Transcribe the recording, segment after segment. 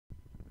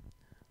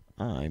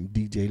I'm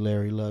DJ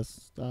Larry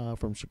Lust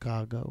from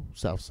Chicago,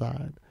 South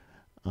Side.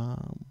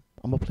 I'm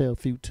gonna play a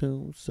few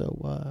tunes,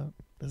 so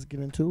let's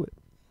get into it.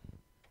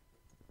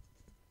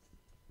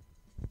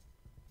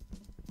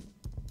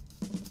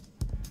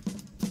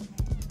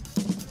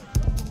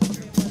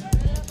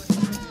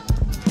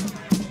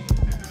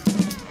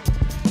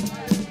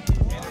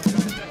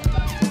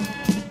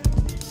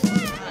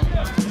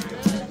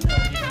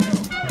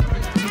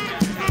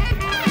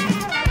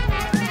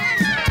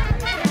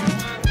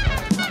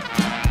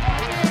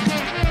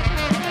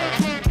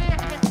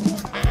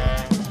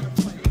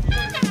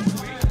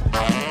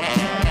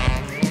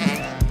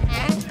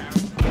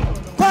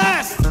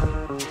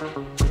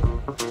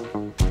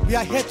 We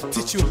are here to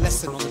teach you a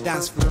lesson on the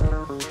dance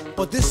floor.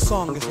 But this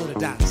song is not a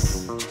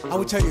dance. I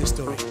will tell you a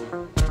story.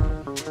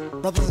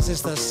 Brothers and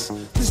sisters,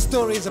 this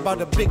story is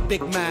about a big,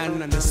 big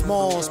man and a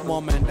small, small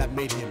man that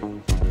made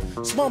him.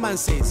 Small man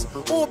says,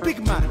 "Oh,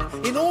 big man,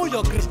 in all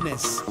your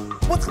greatness,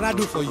 what can I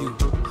do for you?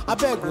 I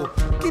beg you,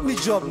 give me a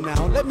job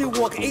now. Let me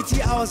work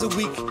 80 hours a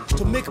week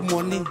to make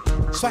money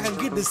so I can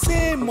give the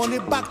same money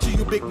back to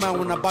you, big man,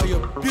 when I buy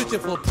your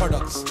beautiful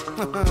products."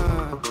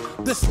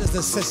 This is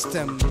the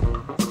system.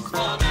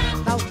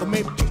 Now to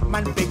make big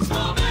man big,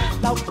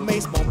 now to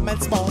make small man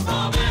small.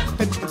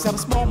 Think himself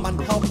small man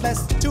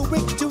helpless, too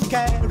weak to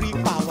carry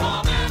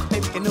power.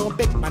 Think you know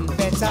big man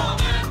better,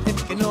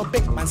 think you know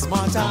big man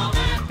smarter.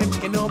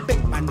 Think you know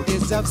big man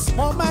deserves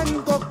small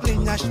man go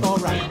clean as for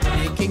right.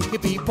 Making he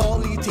be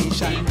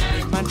politician,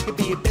 big man he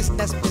be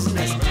business,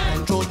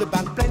 control the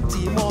bank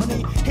plenty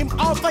money. Him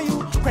offer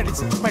you credit,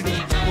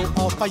 will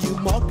offer you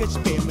mortgage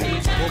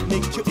payments, will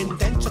make you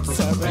indentured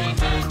servant,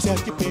 till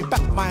you pay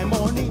back my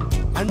money.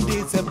 And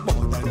it's a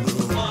more than you.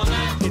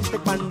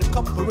 Big man the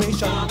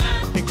corporation,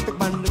 big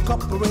man the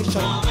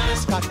corporation,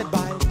 started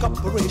by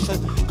corporation.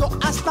 Go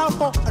ask now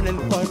for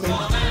unemployment,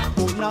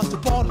 go now to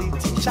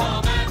politician,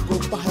 go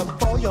for help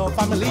for your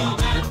family,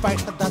 go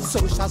fight for that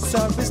social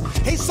service.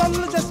 Hey son,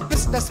 just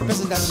business.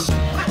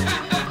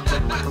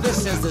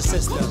 This is the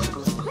system.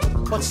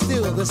 But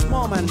still, the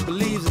small man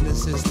believes in the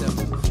system.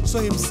 So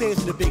him says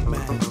to the big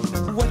man,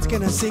 "What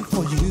can I sing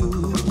for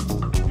you?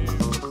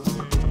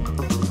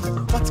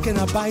 What can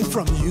I buy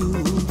from you?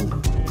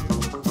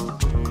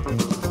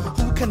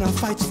 Who can I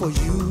fight for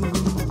you?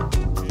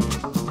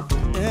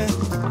 Yeah.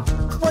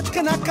 What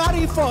can I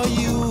carry for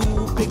you,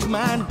 big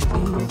man?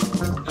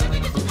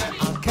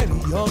 I'll carry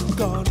your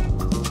gun.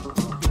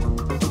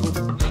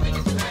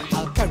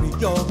 I'll carry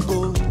your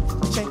gold.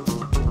 Check.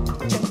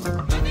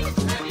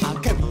 I'll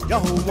carry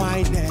your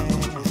wine.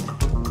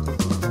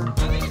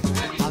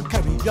 I'll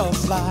carry your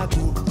flag.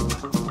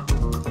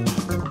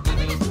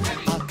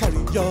 I'll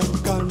carry your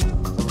gun.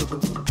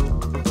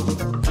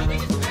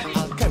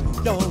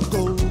 Your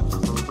gold,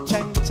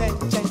 check.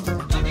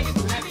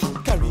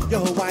 I'll carry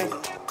your wine.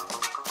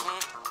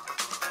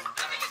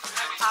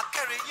 I'll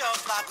carry your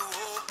flag,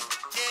 oh,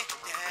 yeah.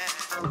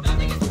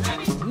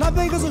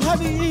 Nothing is so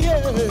heavy, yeah.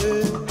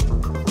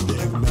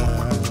 Big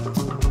man.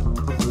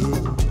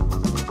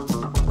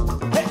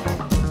 Hey.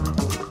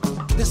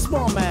 The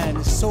small man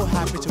is so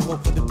happy to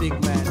work for the big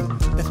man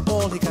that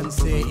all he can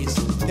say is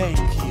thank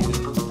you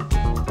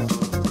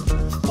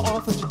for all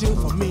that you do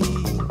for me,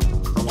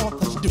 for all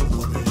that you do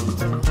for me.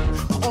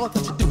 All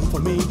that you do for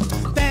me.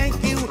 Thank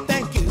you.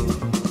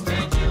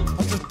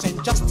 For truth and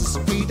justice,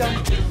 freedom,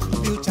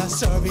 future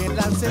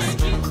surveillances,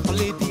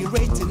 holiday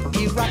rate in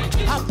Iraq.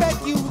 I beg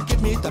you,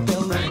 give me the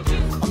bill.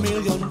 $1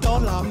 million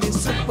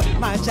missile when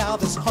my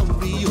child is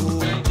hungry.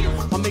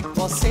 I make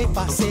for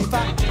safer,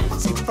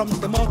 safe from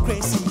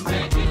democracy.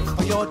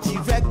 For your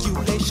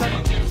deregulation,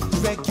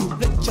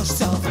 deregulate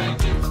yourself.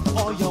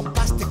 All your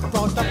plastic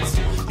products,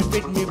 you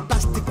feed me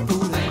plastic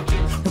food.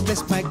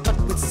 Replace my gut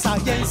with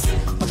science.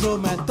 Control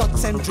my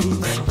thoughts and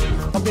dreams.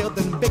 For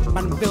building big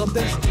man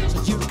buildings, so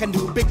you can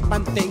do big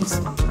man things.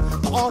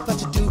 For all that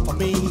you do for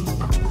me,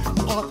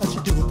 for all that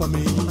you do for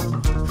me,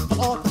 for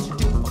all that you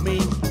do for me.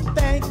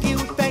 Thank you.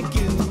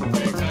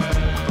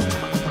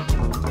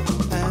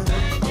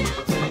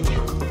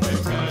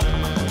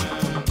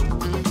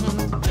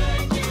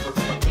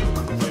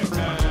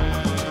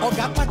 Oh,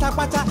 got pata,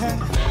 who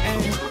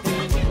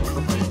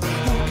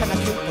can I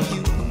kill for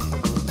you?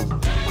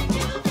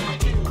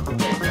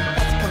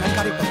 What can I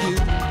carry for you?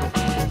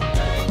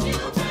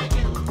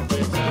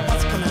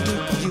 What can I do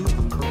for you?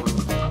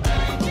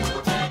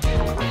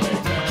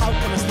 How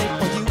can I stay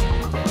for you?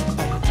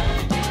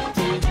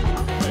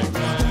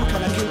 Who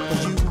can I kill for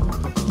you?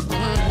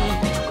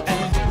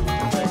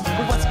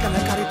 What can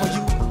I carry for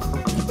you?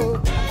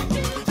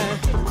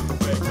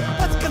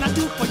 What can I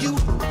do for you?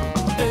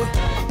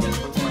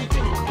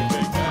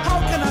 How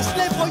can I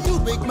slay for you,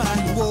 big man?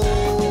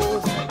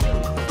 Whoa!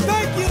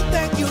 Thank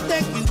you,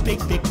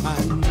 big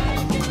man.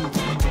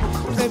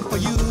 Claim for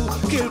you,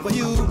 kill for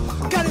you,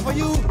 carry for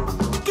you,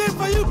 give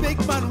for you, big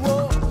man.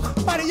 Whoa!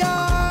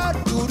 Maria,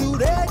 do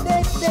de.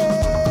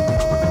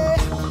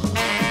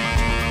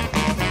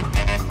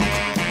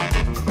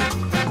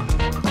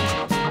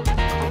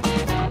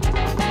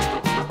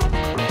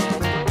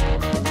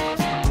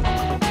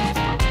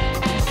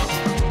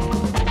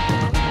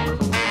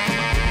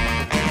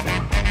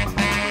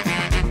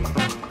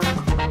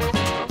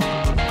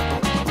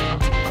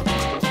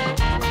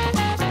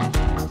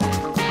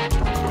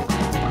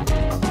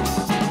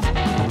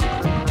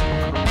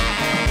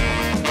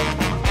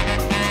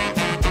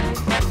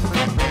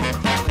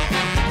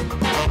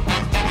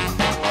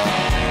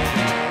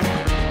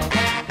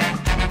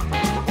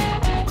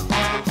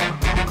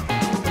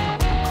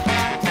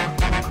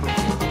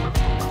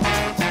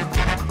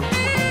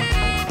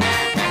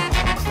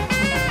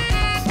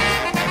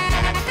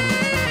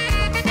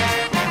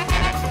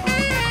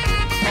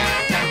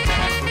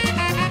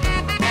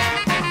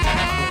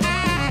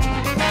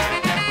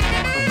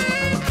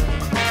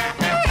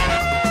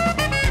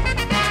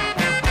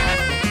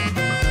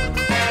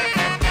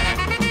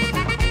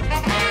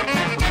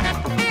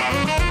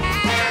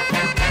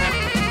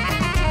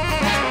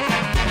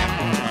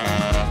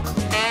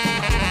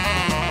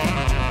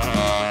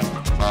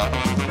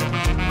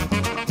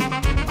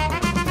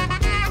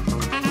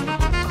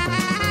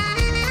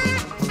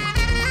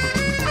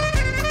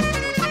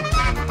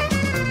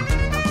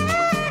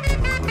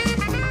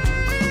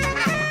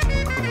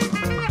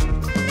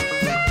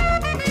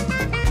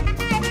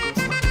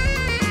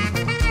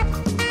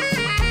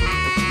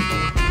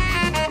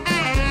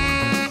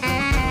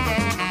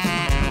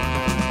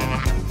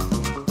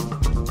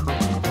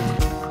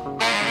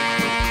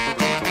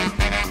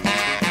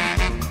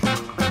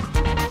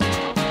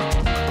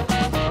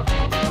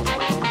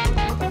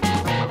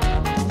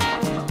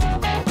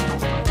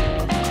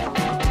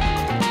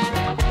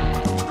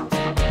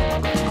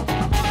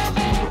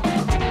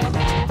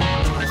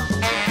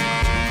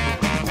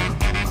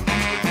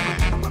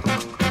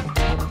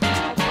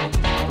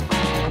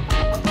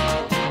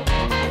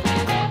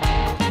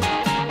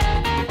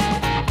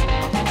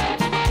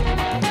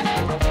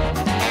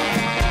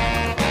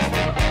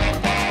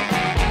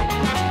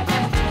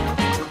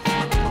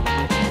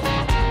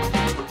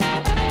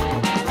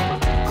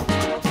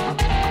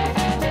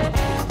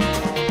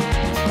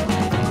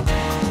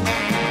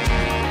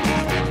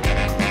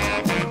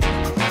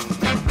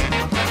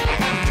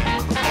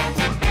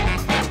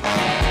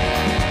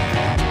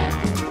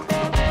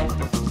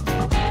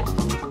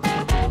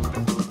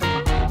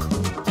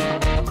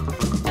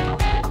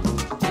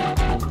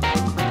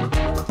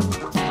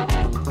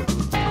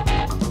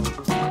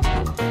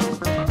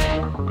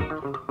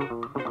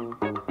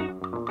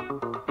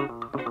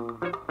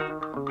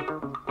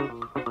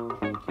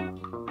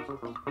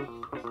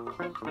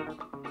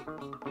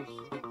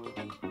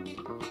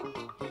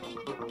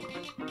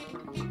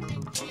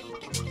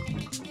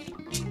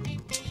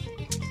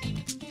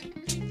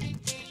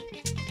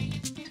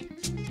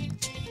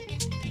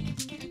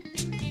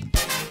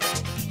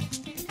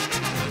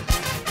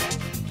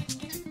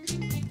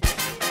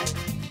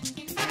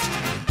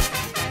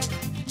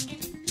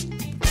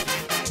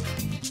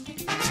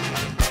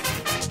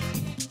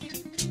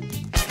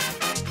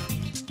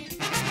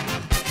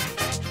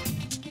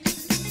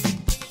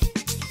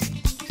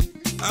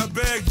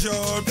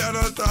 job, they are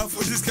not time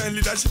for this kind of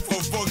leadership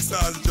of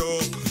boxers,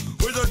 Joe.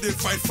 We don't they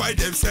fight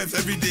themselves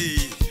every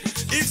day.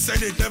 If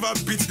Senate never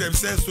beat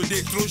themselves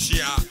today,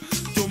 Croatia.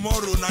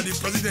 Tomorrow, now the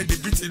president they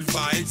beat in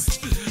fights.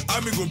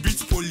 Army go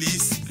beat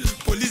police.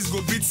 Police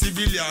go beat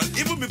civilian.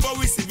 Even before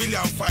we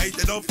civilian fight,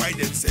 they don't fight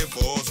themselves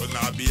for us on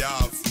our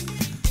behalf.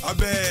 I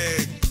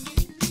beg.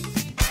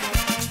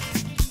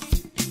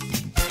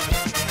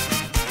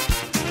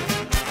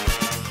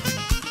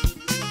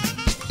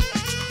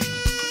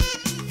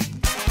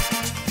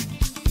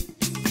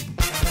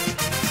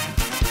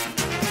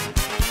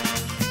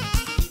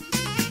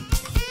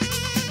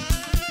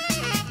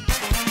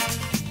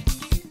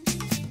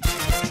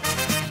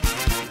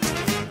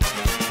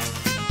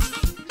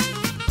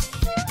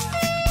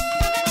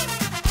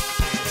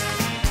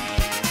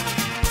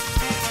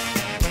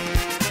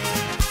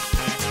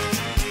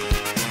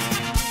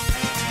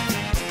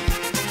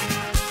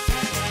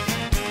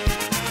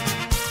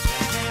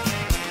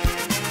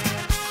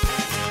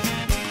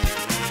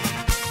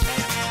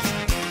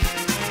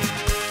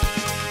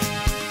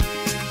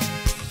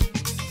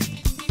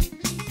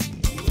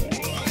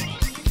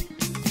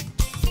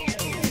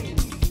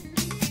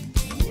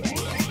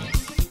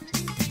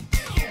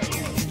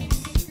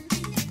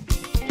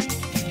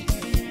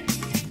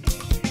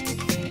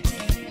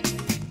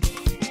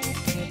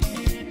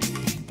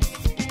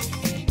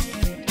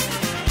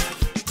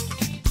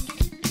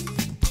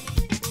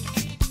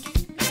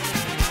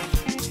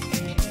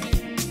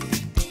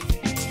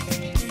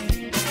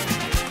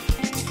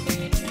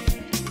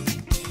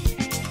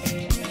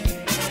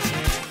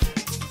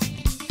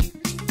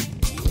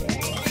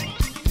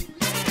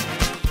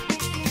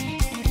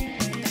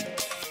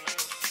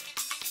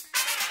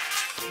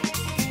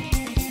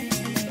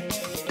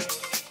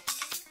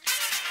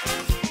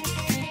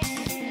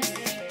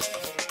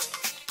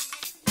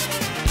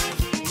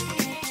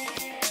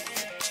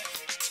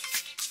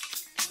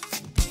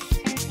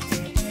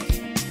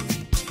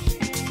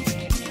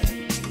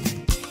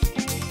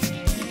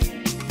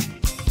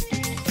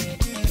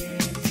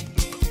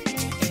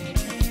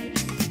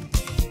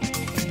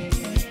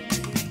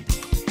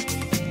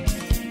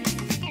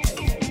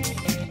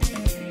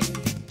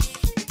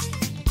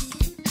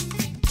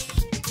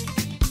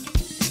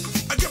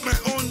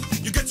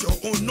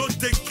 No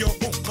take your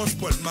own, cause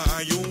spoil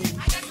my own.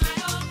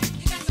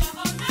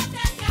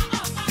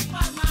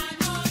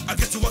 I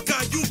get your waka,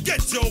 you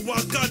get your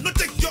waka. No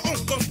take your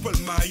own, cause spoil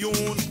my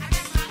own.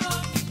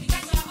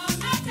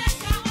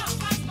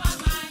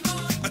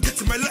 I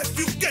get my life,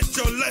 you get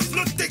your life.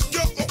 No take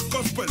your own,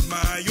 cause spoil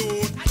my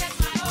own.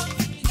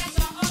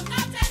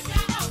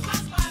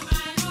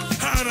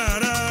 Ha ra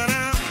ra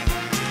ra.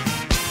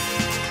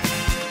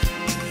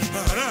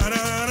 Ha ra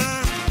ra ra.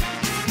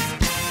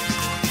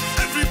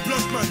 Every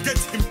black man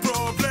gets him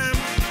problem.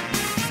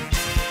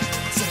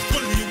 Some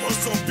only want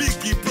some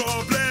biggie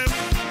problem.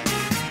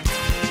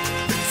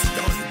 Then sit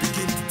down and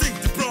begin to think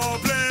the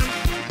problem.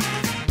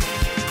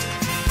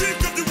 Think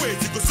of the ways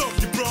you can solve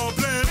the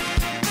problem.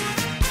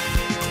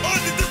 All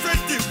the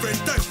different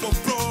type of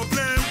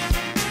problem.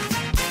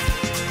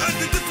 And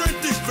the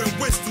different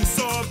ways to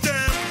solve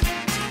them.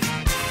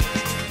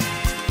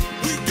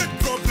 We get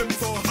problem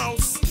for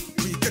house.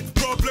 We get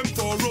problem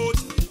for road.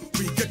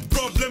 We get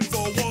problem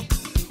for work.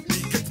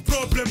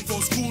 Problem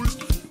for school,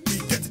 we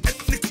get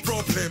ethnic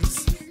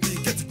problems, we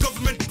get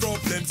government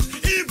problems,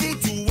 even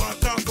to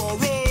water for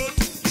road.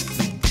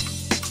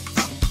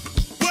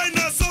 Why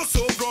not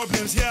so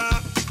problems here?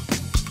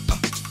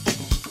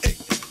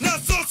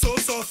 Not so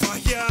far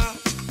here.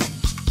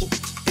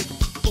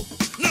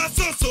 Not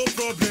so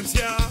problems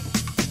here.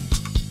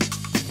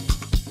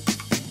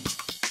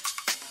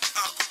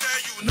 I could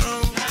tell you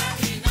now.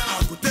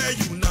 I could tell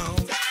you now.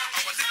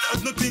 Our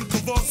leaders no think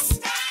of us.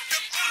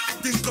 Them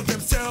only think of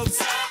themselves.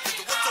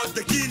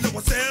 They kill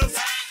ourselves,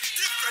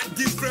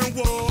 different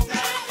war.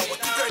 Our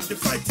children they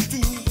fight too.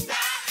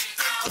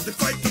 Them they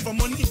fight over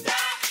money,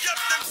 get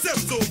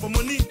themselves over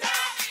money.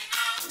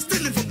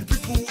 Stealing from the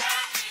people,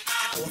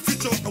 take our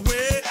future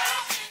away.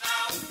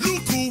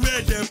 Look who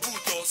where they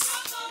put us.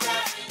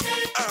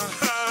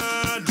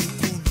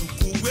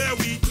 Look where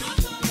we.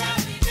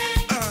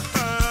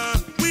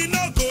 We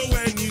not go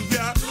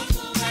anywhere.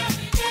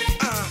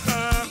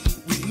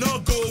 We not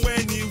go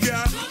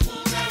anywhere.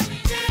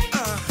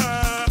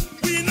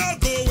 We not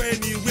go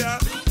anywhere.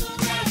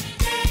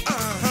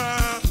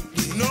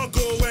 We not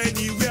go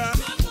anywhere.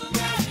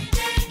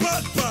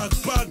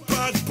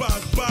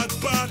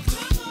 Back.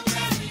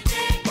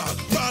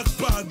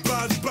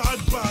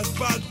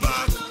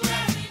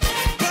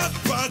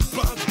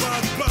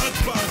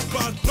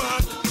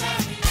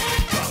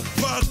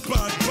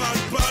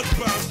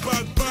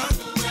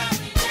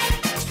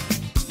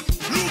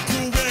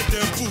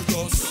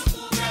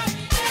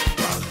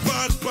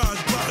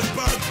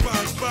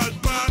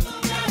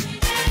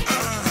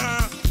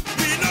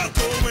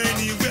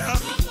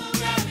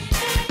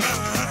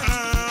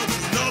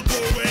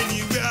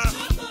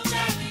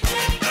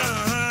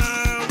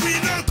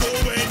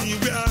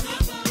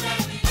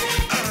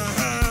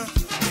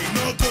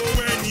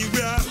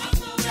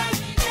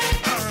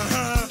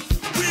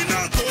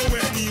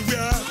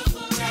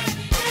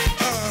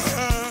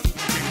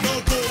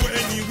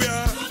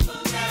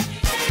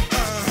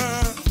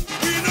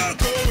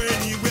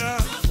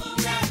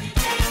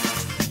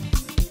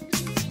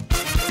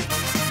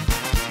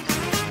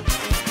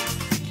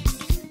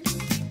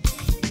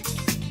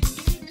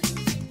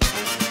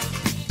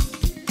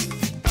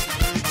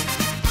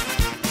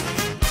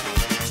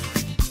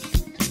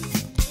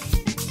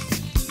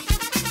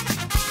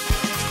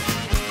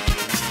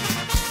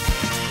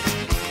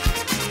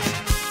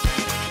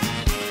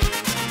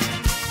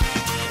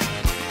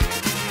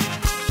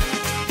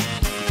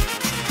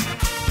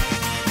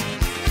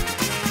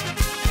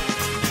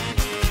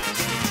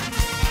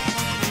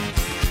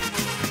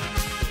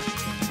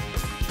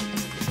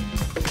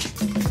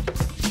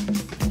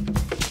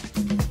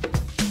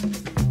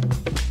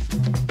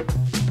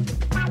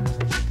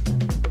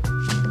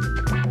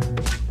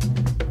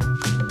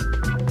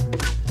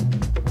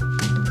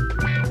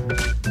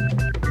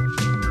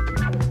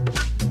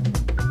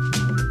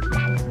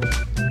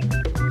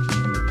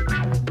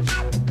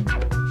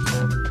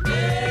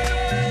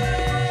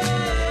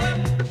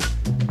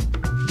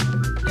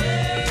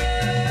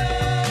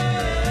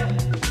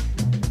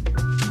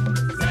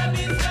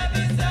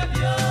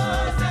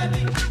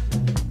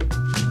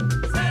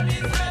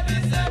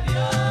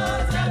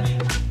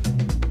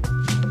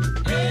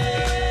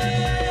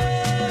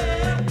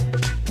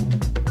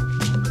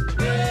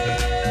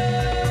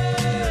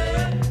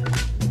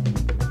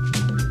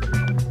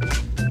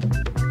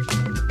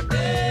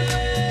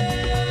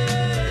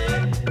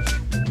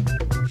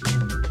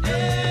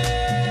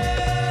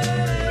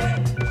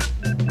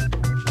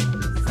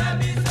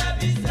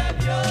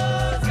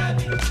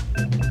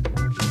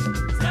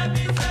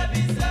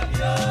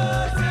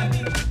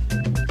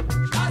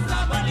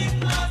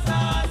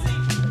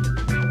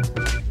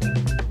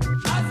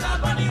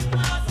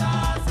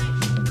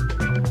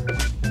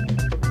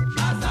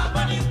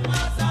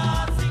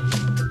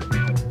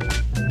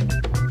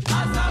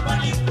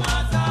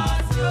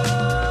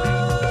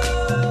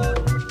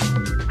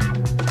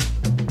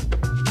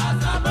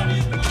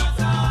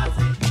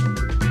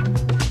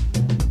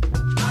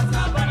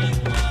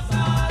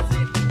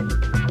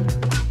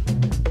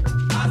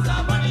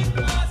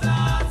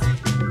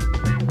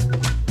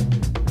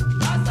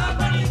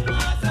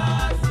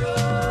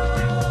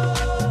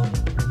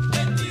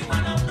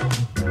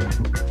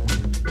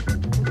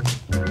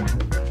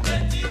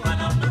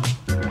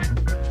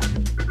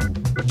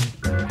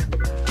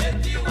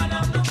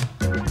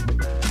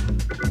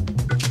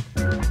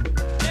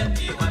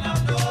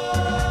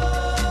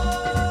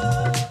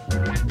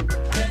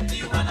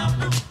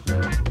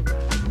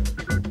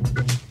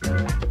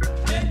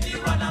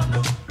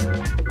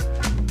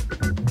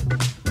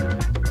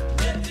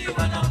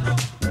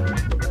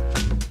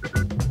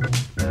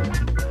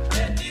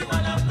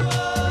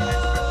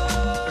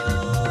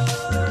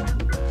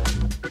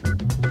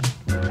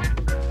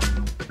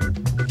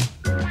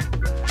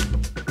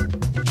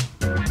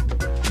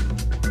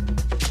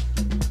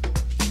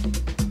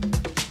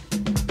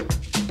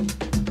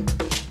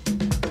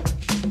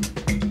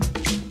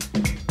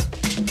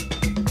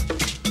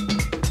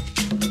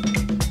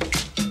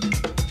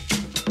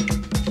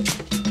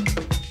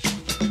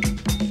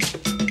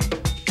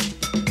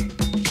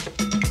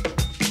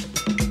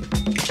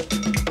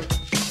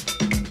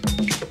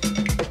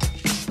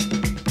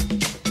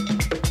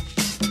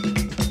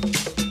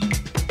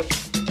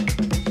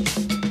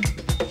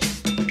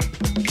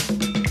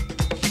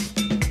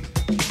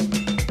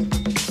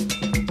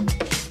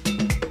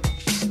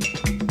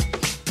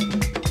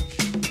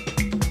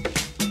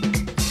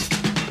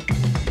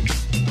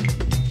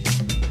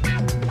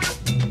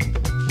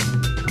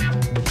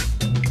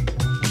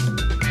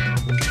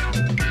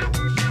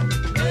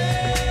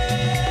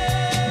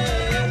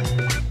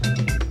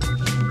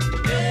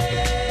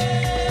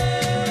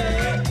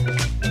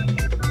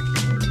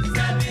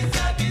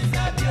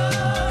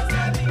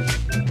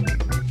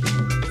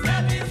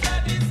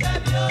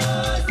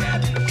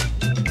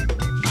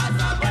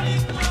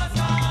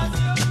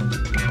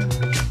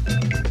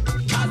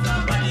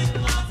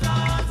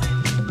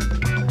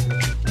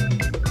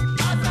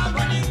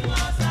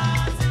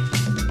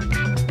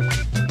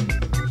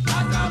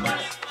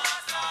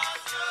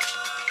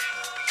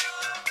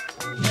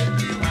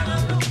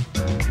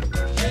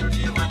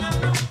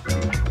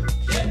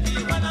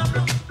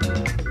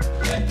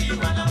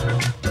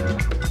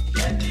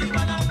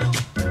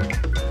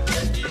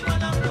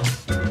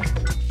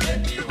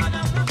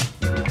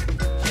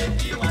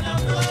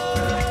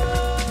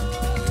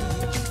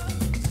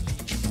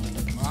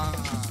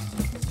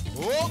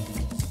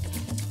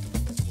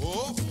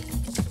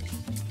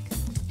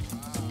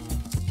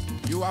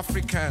 You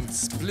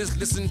Africans, please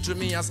listen to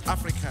me as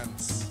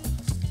Africans.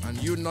 And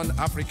you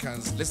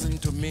non-Africans, listen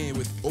to me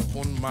with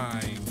open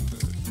mind.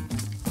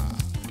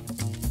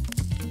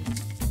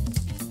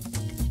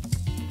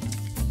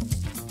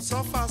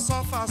 Suffer,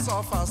 suffer,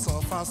 suffer,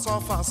 suffer,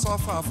 suffer,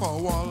 suffer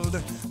for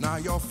world. Now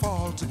your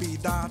fault to be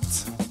that.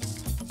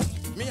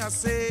 Me I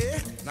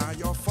say, now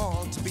your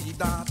fault to be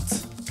that.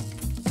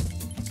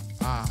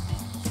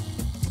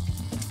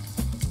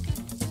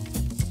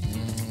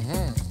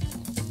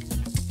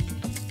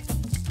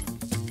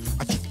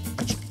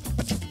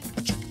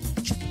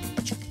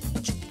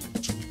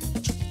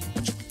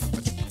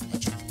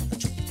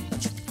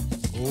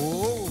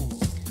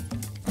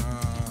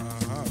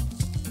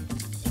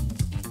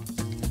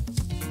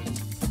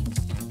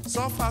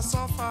 Suffer,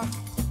 suffer,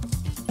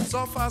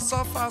 suffer,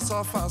 suffer,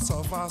 suffer,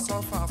 suffer,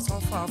 suffer,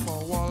 suffer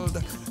for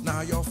world.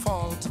 Now your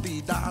fault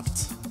be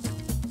that.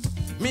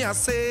 Me I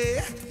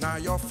say, now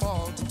your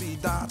fault be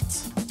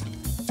that.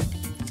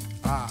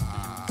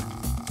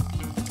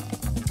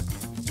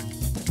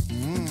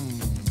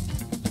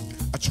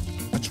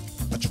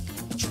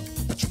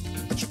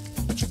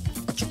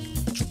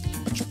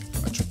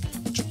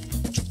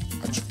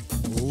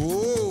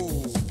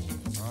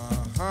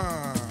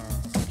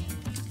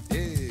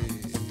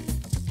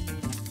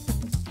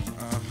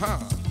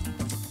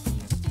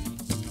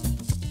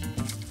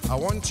 I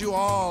want you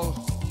all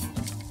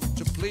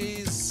to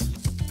please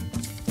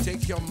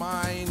take your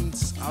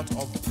minds out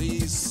of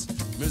this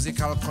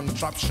musical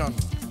contraption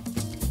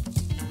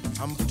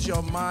and put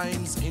your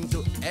minds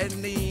into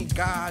any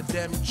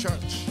goddamn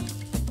church,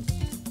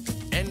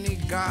 any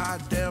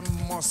goddamn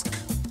mosque,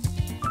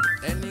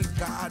 any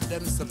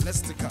goddamn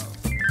celestial,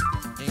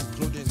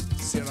 including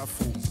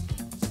Seraphim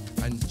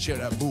and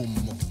Cherubim.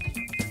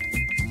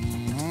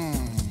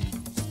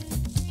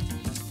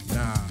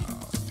 Now,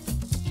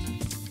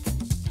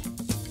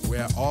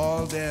 we're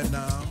all there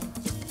now.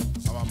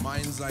 Our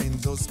minds are in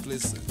those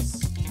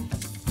places.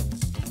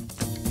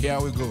 Here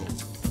we go.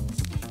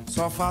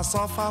 Suffer,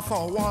 suffer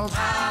for world.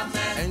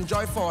 Amen.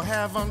 Enjoy for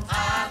heaven.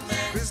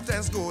 Amen.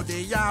 Christians go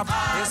they yab.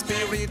 In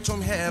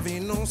spiritum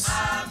heaviness.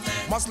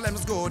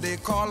 Muslims go they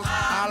call.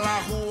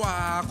 Allahu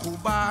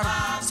Akbar.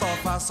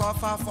 Suffer,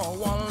 suffer for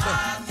world.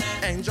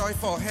 Amen. Enjoy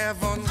for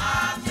heaven.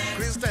 Amen.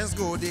 Christians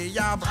go they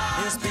yab.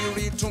 In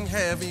spiritum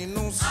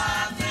heaviness.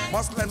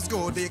 Muslims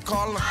go they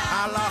call.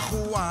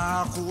 Allahu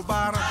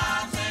Akbar.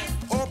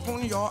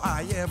 Open your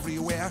eye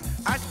everywhere.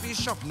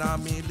 Archbishop na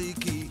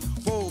miliki.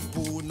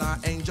 Popu na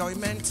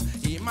enjoyment.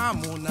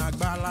 Imamu na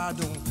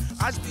gbaladun.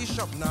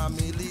 Archbishop na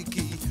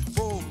miliki.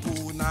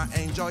 Popu na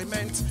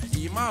enjoyment.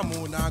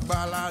 Imamu na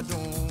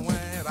gbaladun.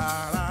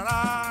 Ra ra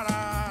ra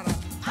ra.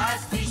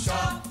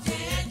 Archbishop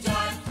they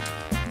enjoy.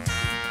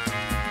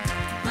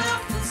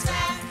 Popu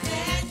said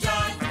they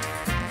enjoy.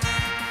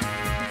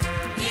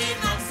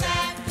 Imam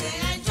said they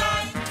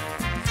enjoy.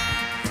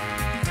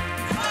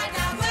 No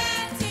matter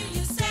what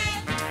you say.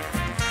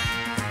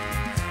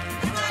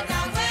 No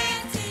matter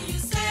what you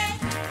say.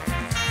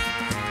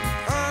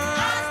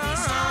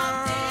 Archbishop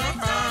they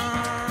enjoy.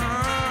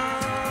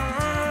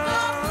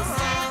 Popu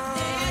said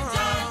they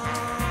enjoy.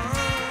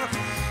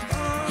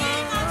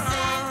 Imam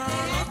said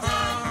they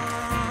enjoy.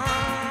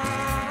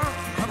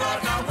 No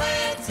matter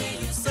what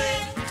you say.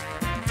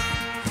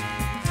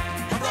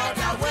 No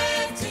matter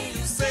what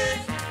you say.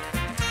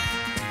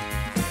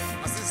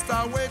 My sister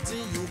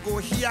waiting, you go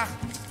here.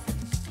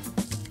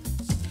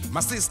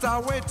 My sister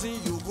waiting,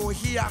 you go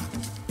here.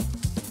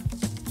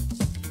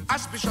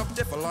 Archbishop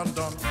de for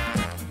London,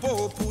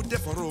 Pope de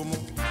for Rome,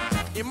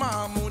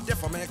 Imamu de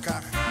for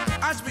Mecca.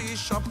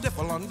 Archbishop de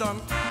for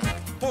London,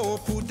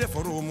 Pope de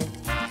for Rome,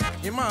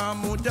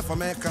 Imamu de for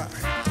Mecca.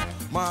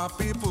 My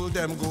people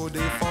them go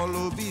they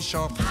follow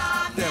Bishop,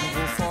 them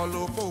go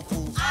follow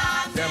Pope,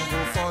 them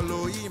go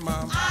follow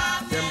Imam,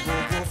 them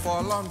go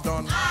for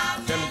London,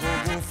 them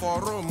go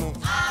for Rome,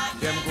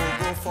 them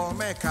go for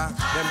Mecca,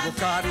 them go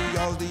carry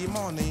all the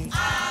money,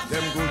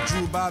 them go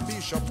Juba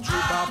Bishop,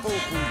 Juba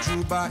Pope,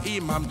 Juba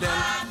Imam,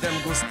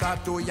 them go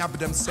start to yab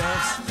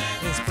themselves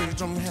in spirit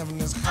from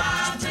heaven is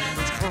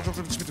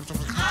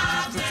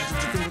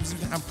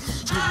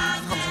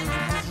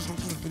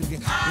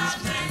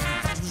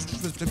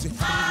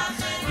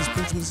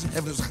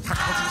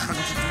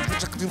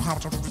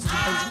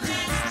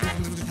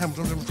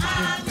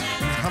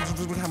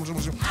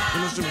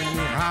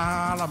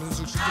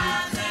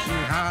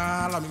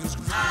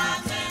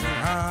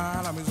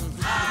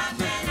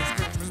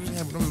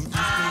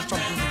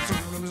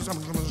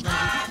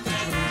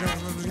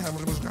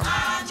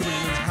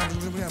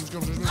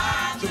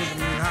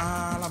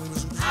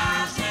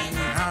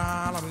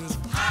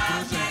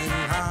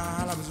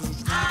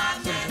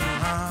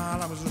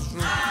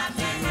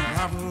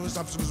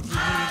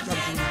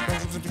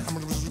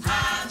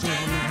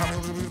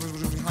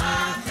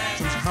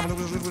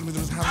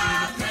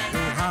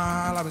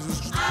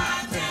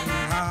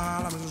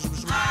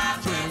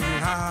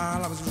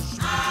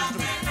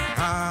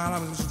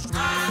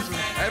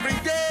every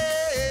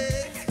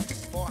day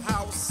for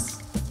house,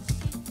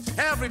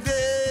 every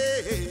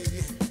day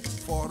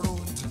for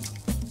road,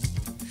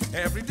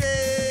 every day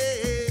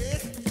day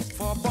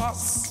for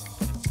boss,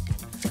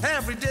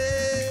 every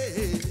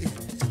day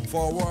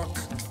for work,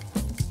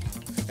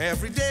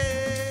 every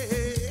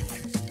day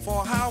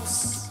for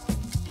house,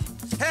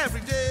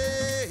 every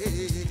day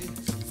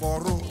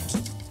for road,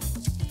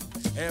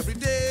 every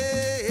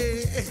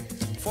day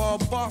for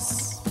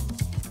boss,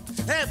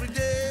 every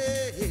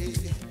day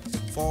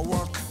for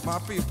work. My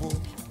people,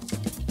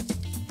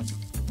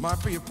 my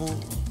people,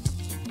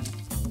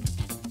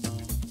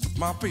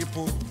 my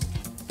people,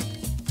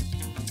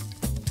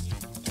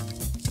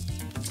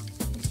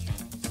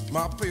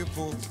 my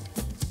people.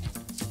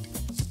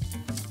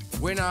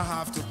 When I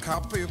have to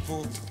cap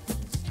people,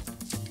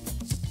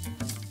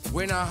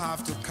 when I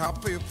have to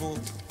cap people,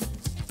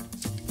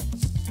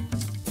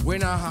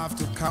 when I have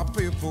to cap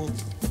people,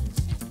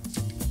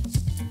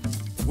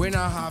 when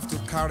I have to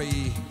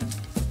carry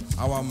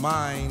our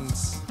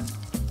minds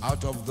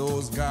out of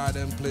those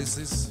garden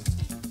places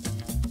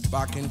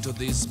back into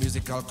this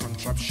musical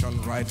contraption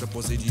right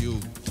opposite you.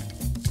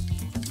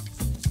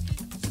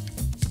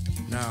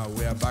 Now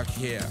we are back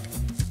here.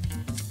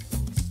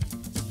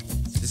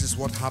 This is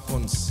what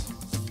happens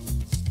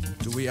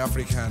to we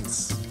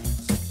Africans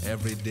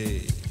every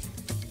day.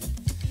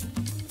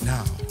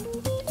 Now,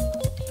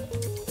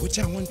 which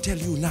I want to tell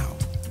you now,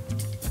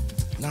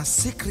 na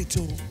secret,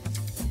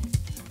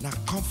 na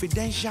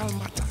confidential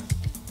matter.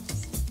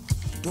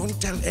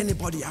 Don't tell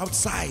anybody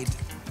outside.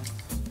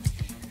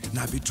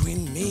 Now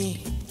between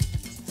me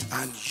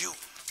and you.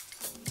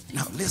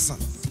 Now listen.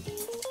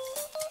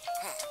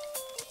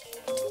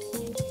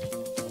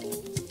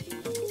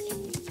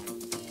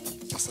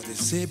 As I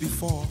say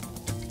before,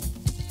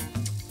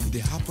 they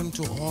happen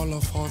to all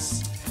of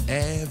us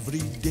every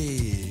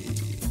day.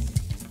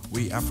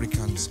 We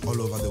Africans all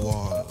over the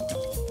world.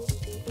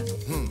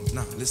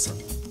 Now listen.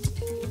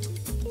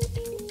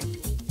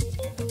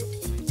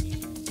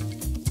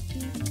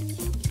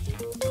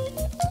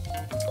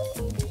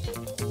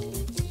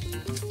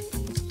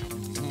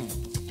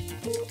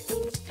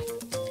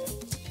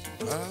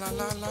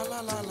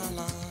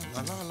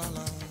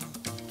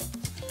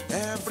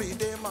 Every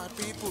day my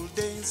people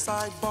they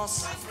inside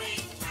bus.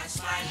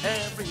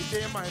 Every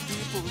day my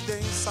people they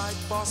inside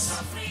bus.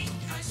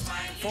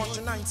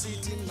 49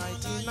 sitting,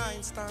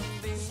 99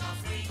 standing.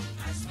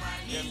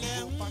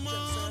 Them go back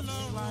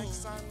themselves like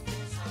sanding.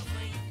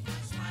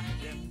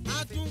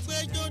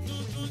 Àtúngbẹ́jọ́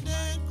tuntun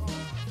dé,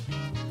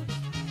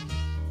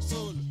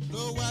 soul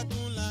ló wá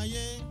tún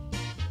láyé.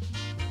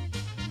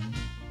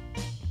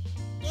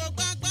 Kò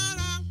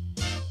gbàgbára,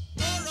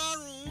 ó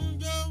rọrùn ń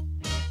jó,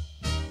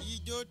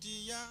 ijó ti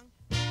yá.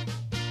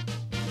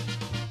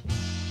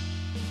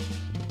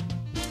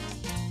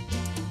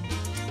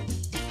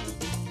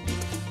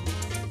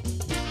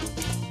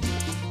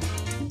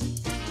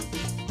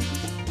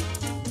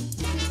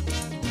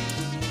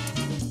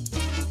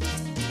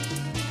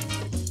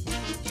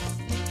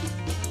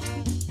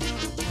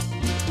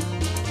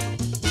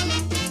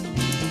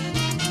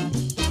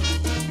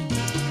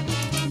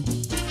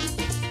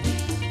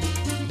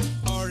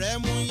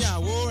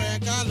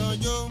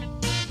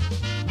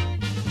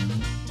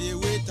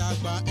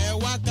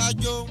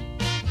 Kájó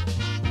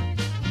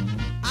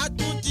a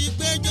tún ti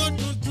gbẹ́jọ́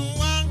tuntun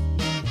wá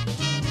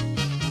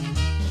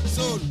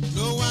soul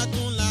ló wá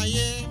tún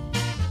láyé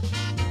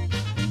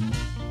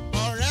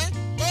ọ̀rẹ́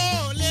ó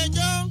lè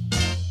jó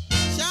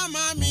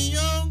ṣáàmà mi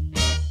yó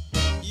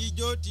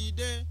ijó ti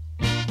dé.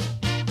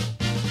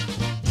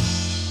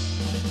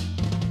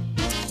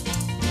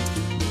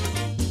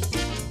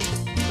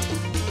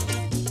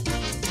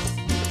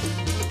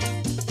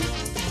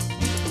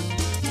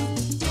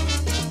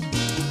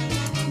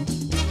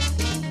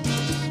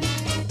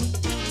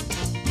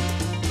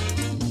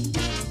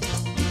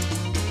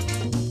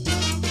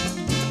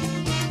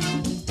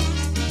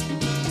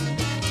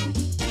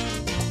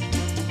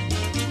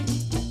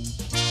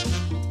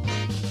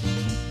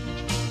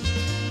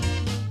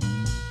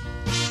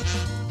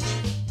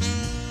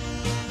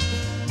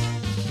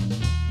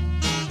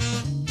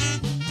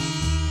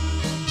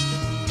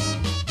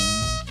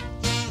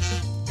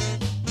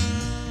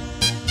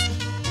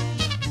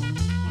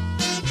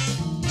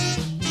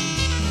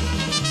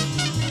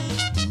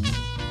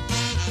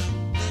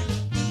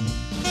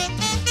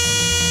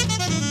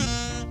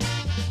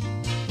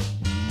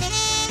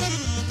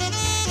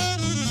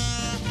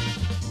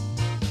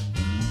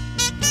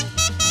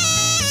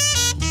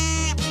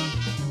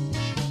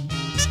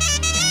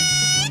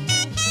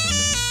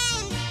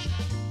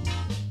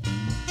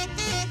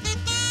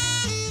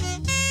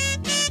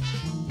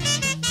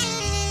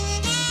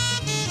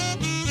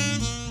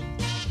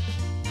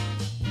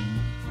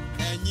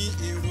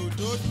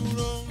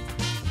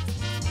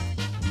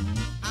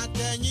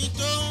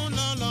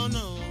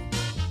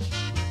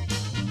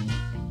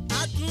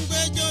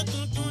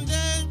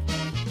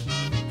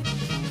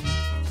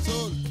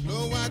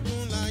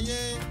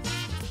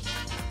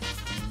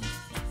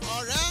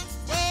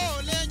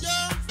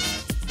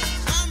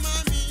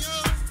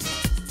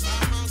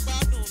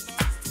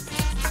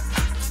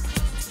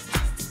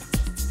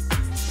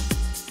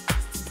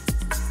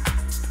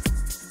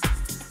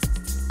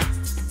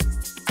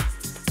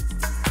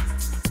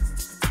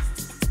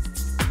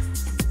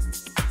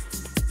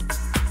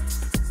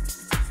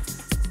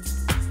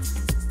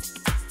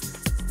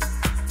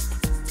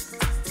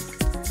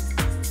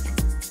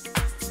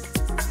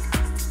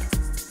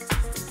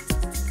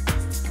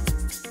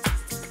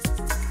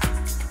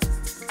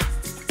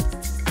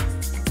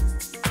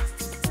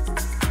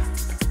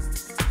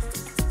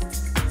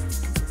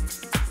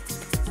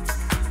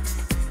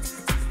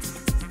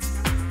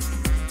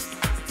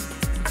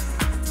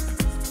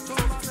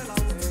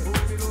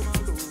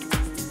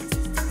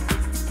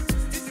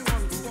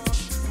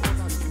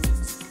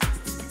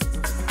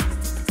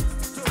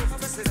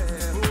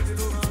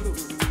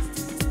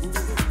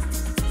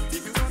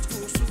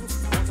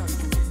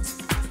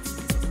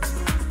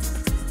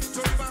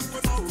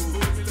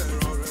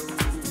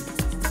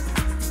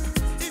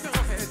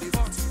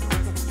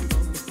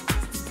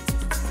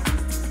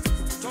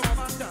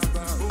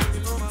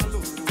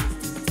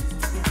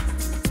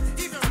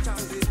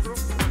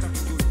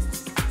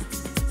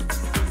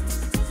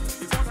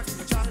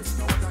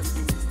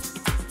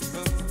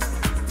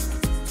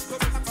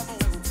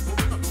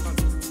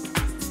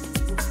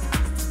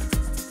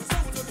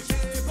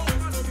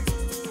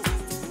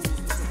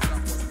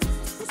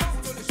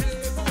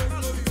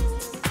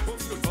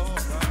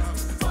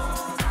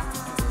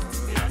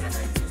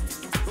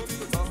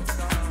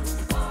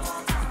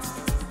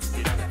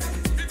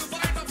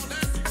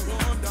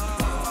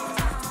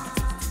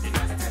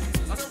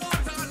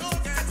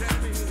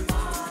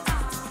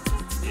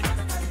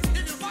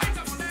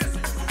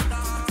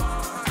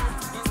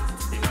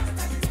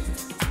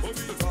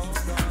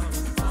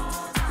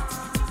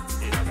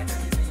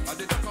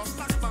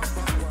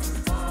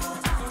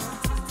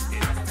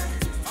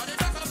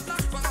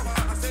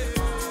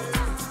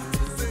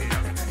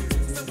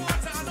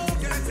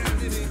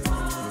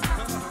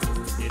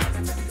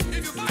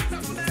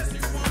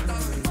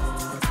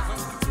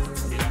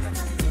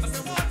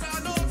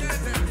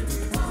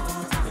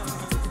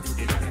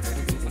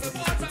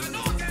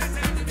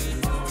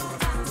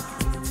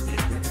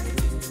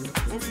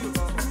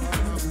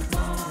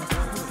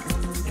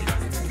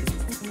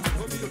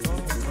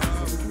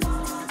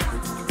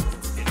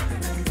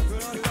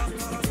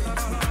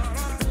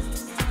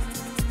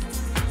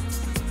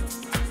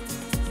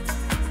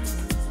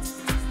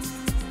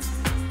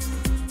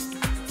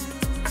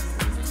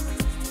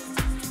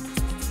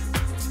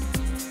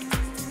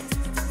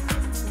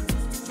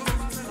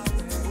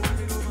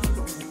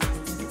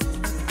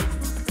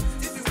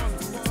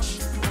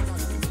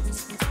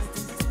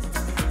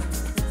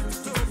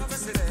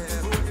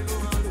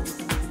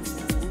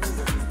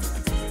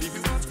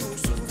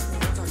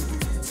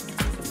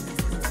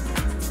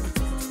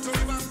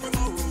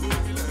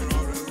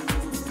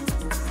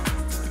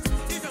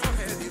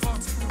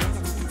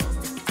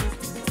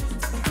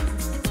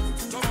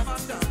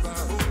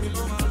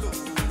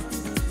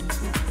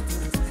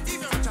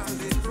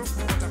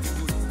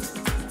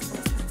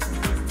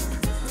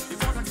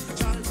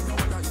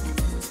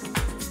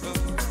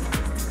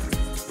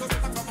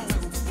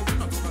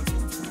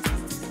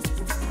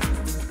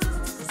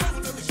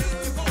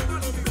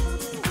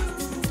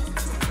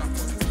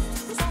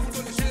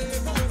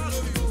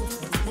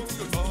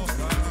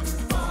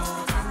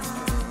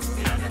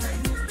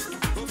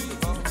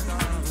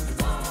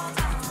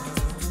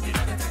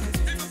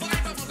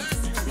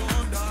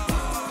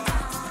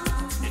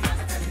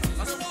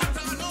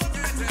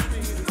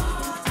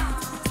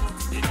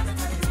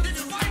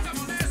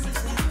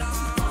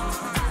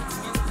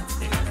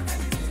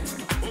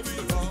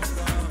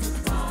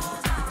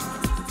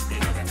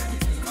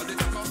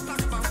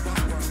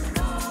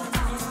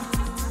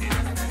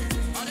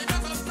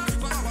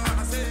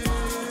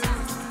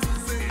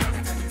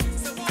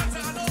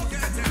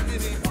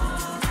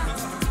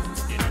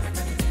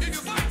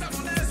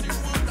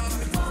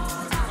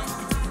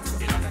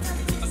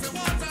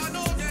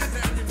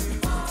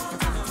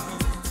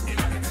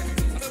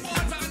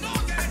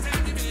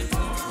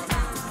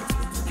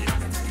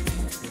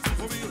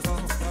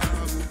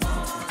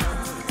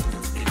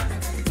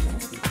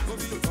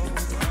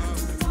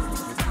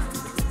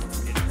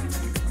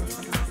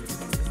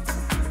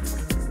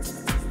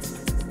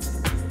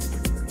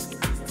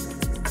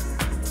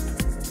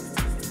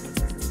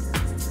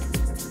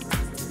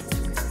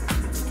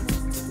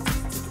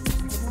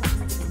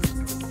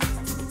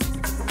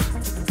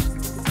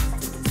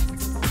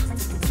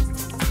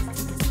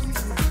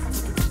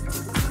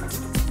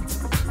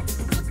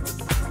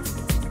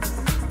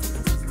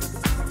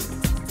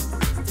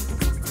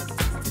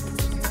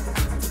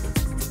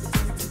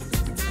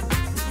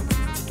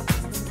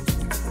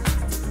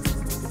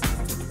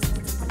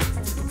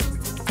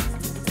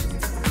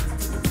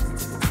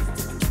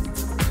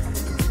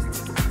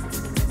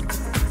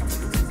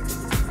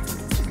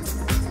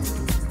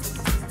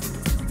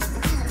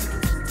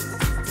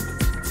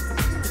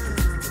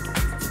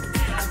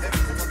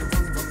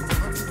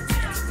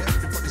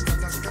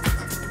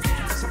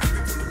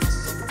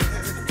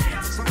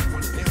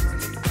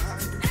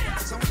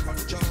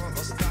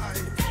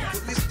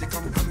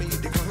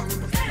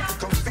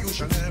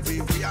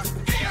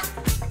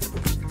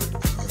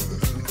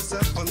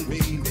 7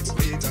 minutes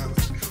later,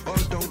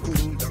 all done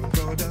cool down,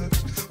 brother.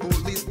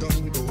 Police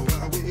don't go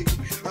away,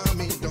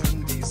 army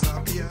don't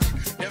disappear.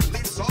 Them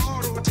leave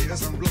sorrow,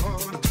 tears and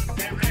blood.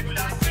 Them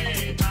regular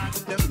trademark.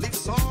 Them leave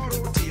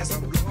sorrow, tears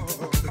and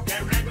blood.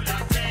 Them regular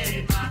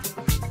trademark.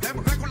 Them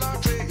regular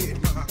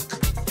trademark.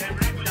 Them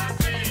regular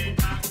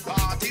trademark.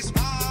 That is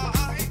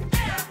why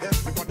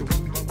everybody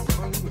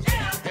run.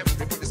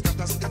 Everybody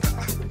scatter.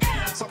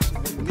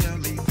 Someone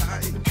nearly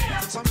died.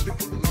 Some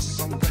people lost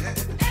somewhere.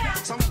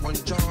 Someone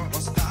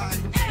just died.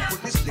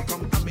 Police they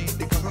come, army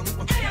they come.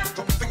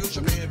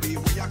 Confusion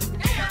everywhere.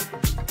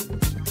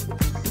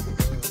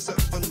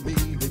 7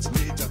 minutes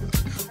later,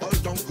 all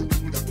done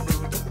good and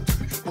brother.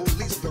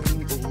 Police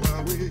don't go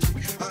away,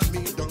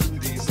 army don't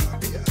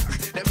disappear.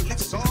 Them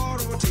live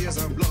sorrow, tears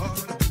and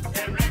blood.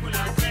 Them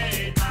regular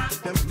trademark.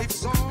 Them live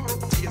sorrow,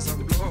 tears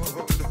and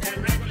blood. Them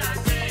regular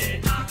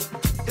trademark.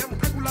 Them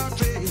regular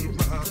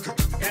trademark.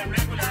 Them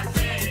regular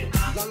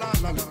trademark. La la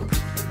la la.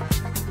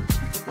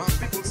 My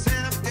people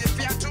say they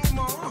fear too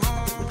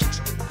much.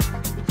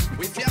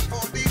 We fear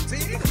for the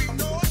thing we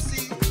no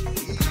see.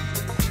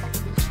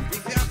 We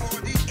fear for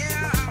the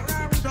air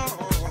around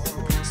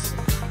us.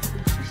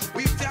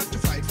 We fear to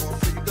fight for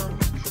freedom.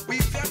 We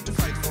fear to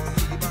fight for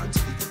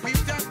liberty. We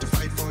fear to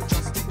fight for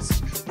justice.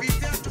 We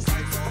fear to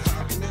fight for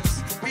happiness.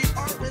 We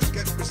always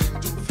get reason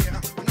to fear.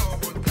 No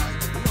one die,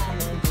 no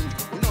one wound,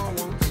 no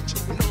one preach,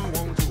 no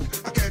one go.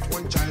 I get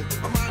one child,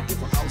 I'm a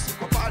different house,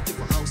 my party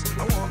for house.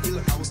 I want build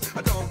a house,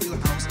 I don't build a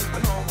house. I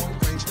know one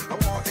quench, I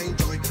want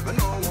enjoy, I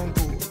know one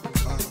go.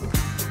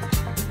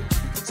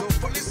 So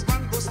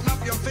policeman go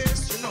slap your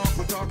face, you know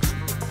go talk.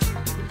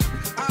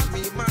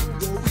 Army man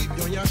go whip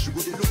your yash, go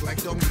they look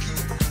like donkey.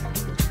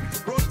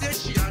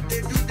 Rhodesia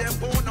they do them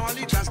own, all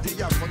leaders they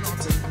have for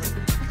nothing.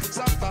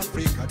 South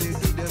Africa they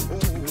do them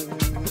own.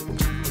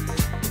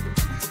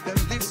 Them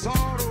live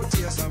sorrow,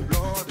 tears and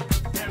blood.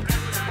 Them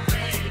regular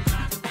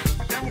trademark.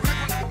 Them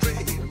regular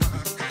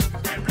trademark.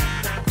 Them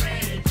regular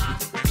trademark.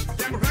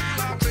 Them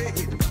regular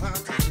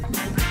trademark.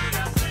 Them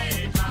regular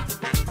trademark.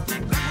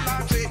 Regular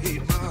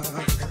trademark.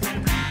 Them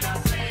regular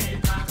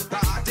trademark.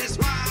 That is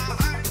why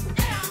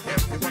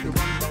everybody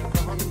run.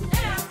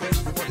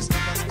 Everybody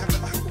scatter.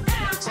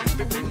 Some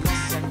people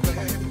lost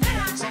somewhere.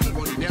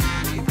 Someone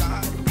nearly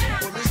died.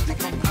 Police they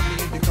come, army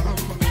they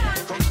come.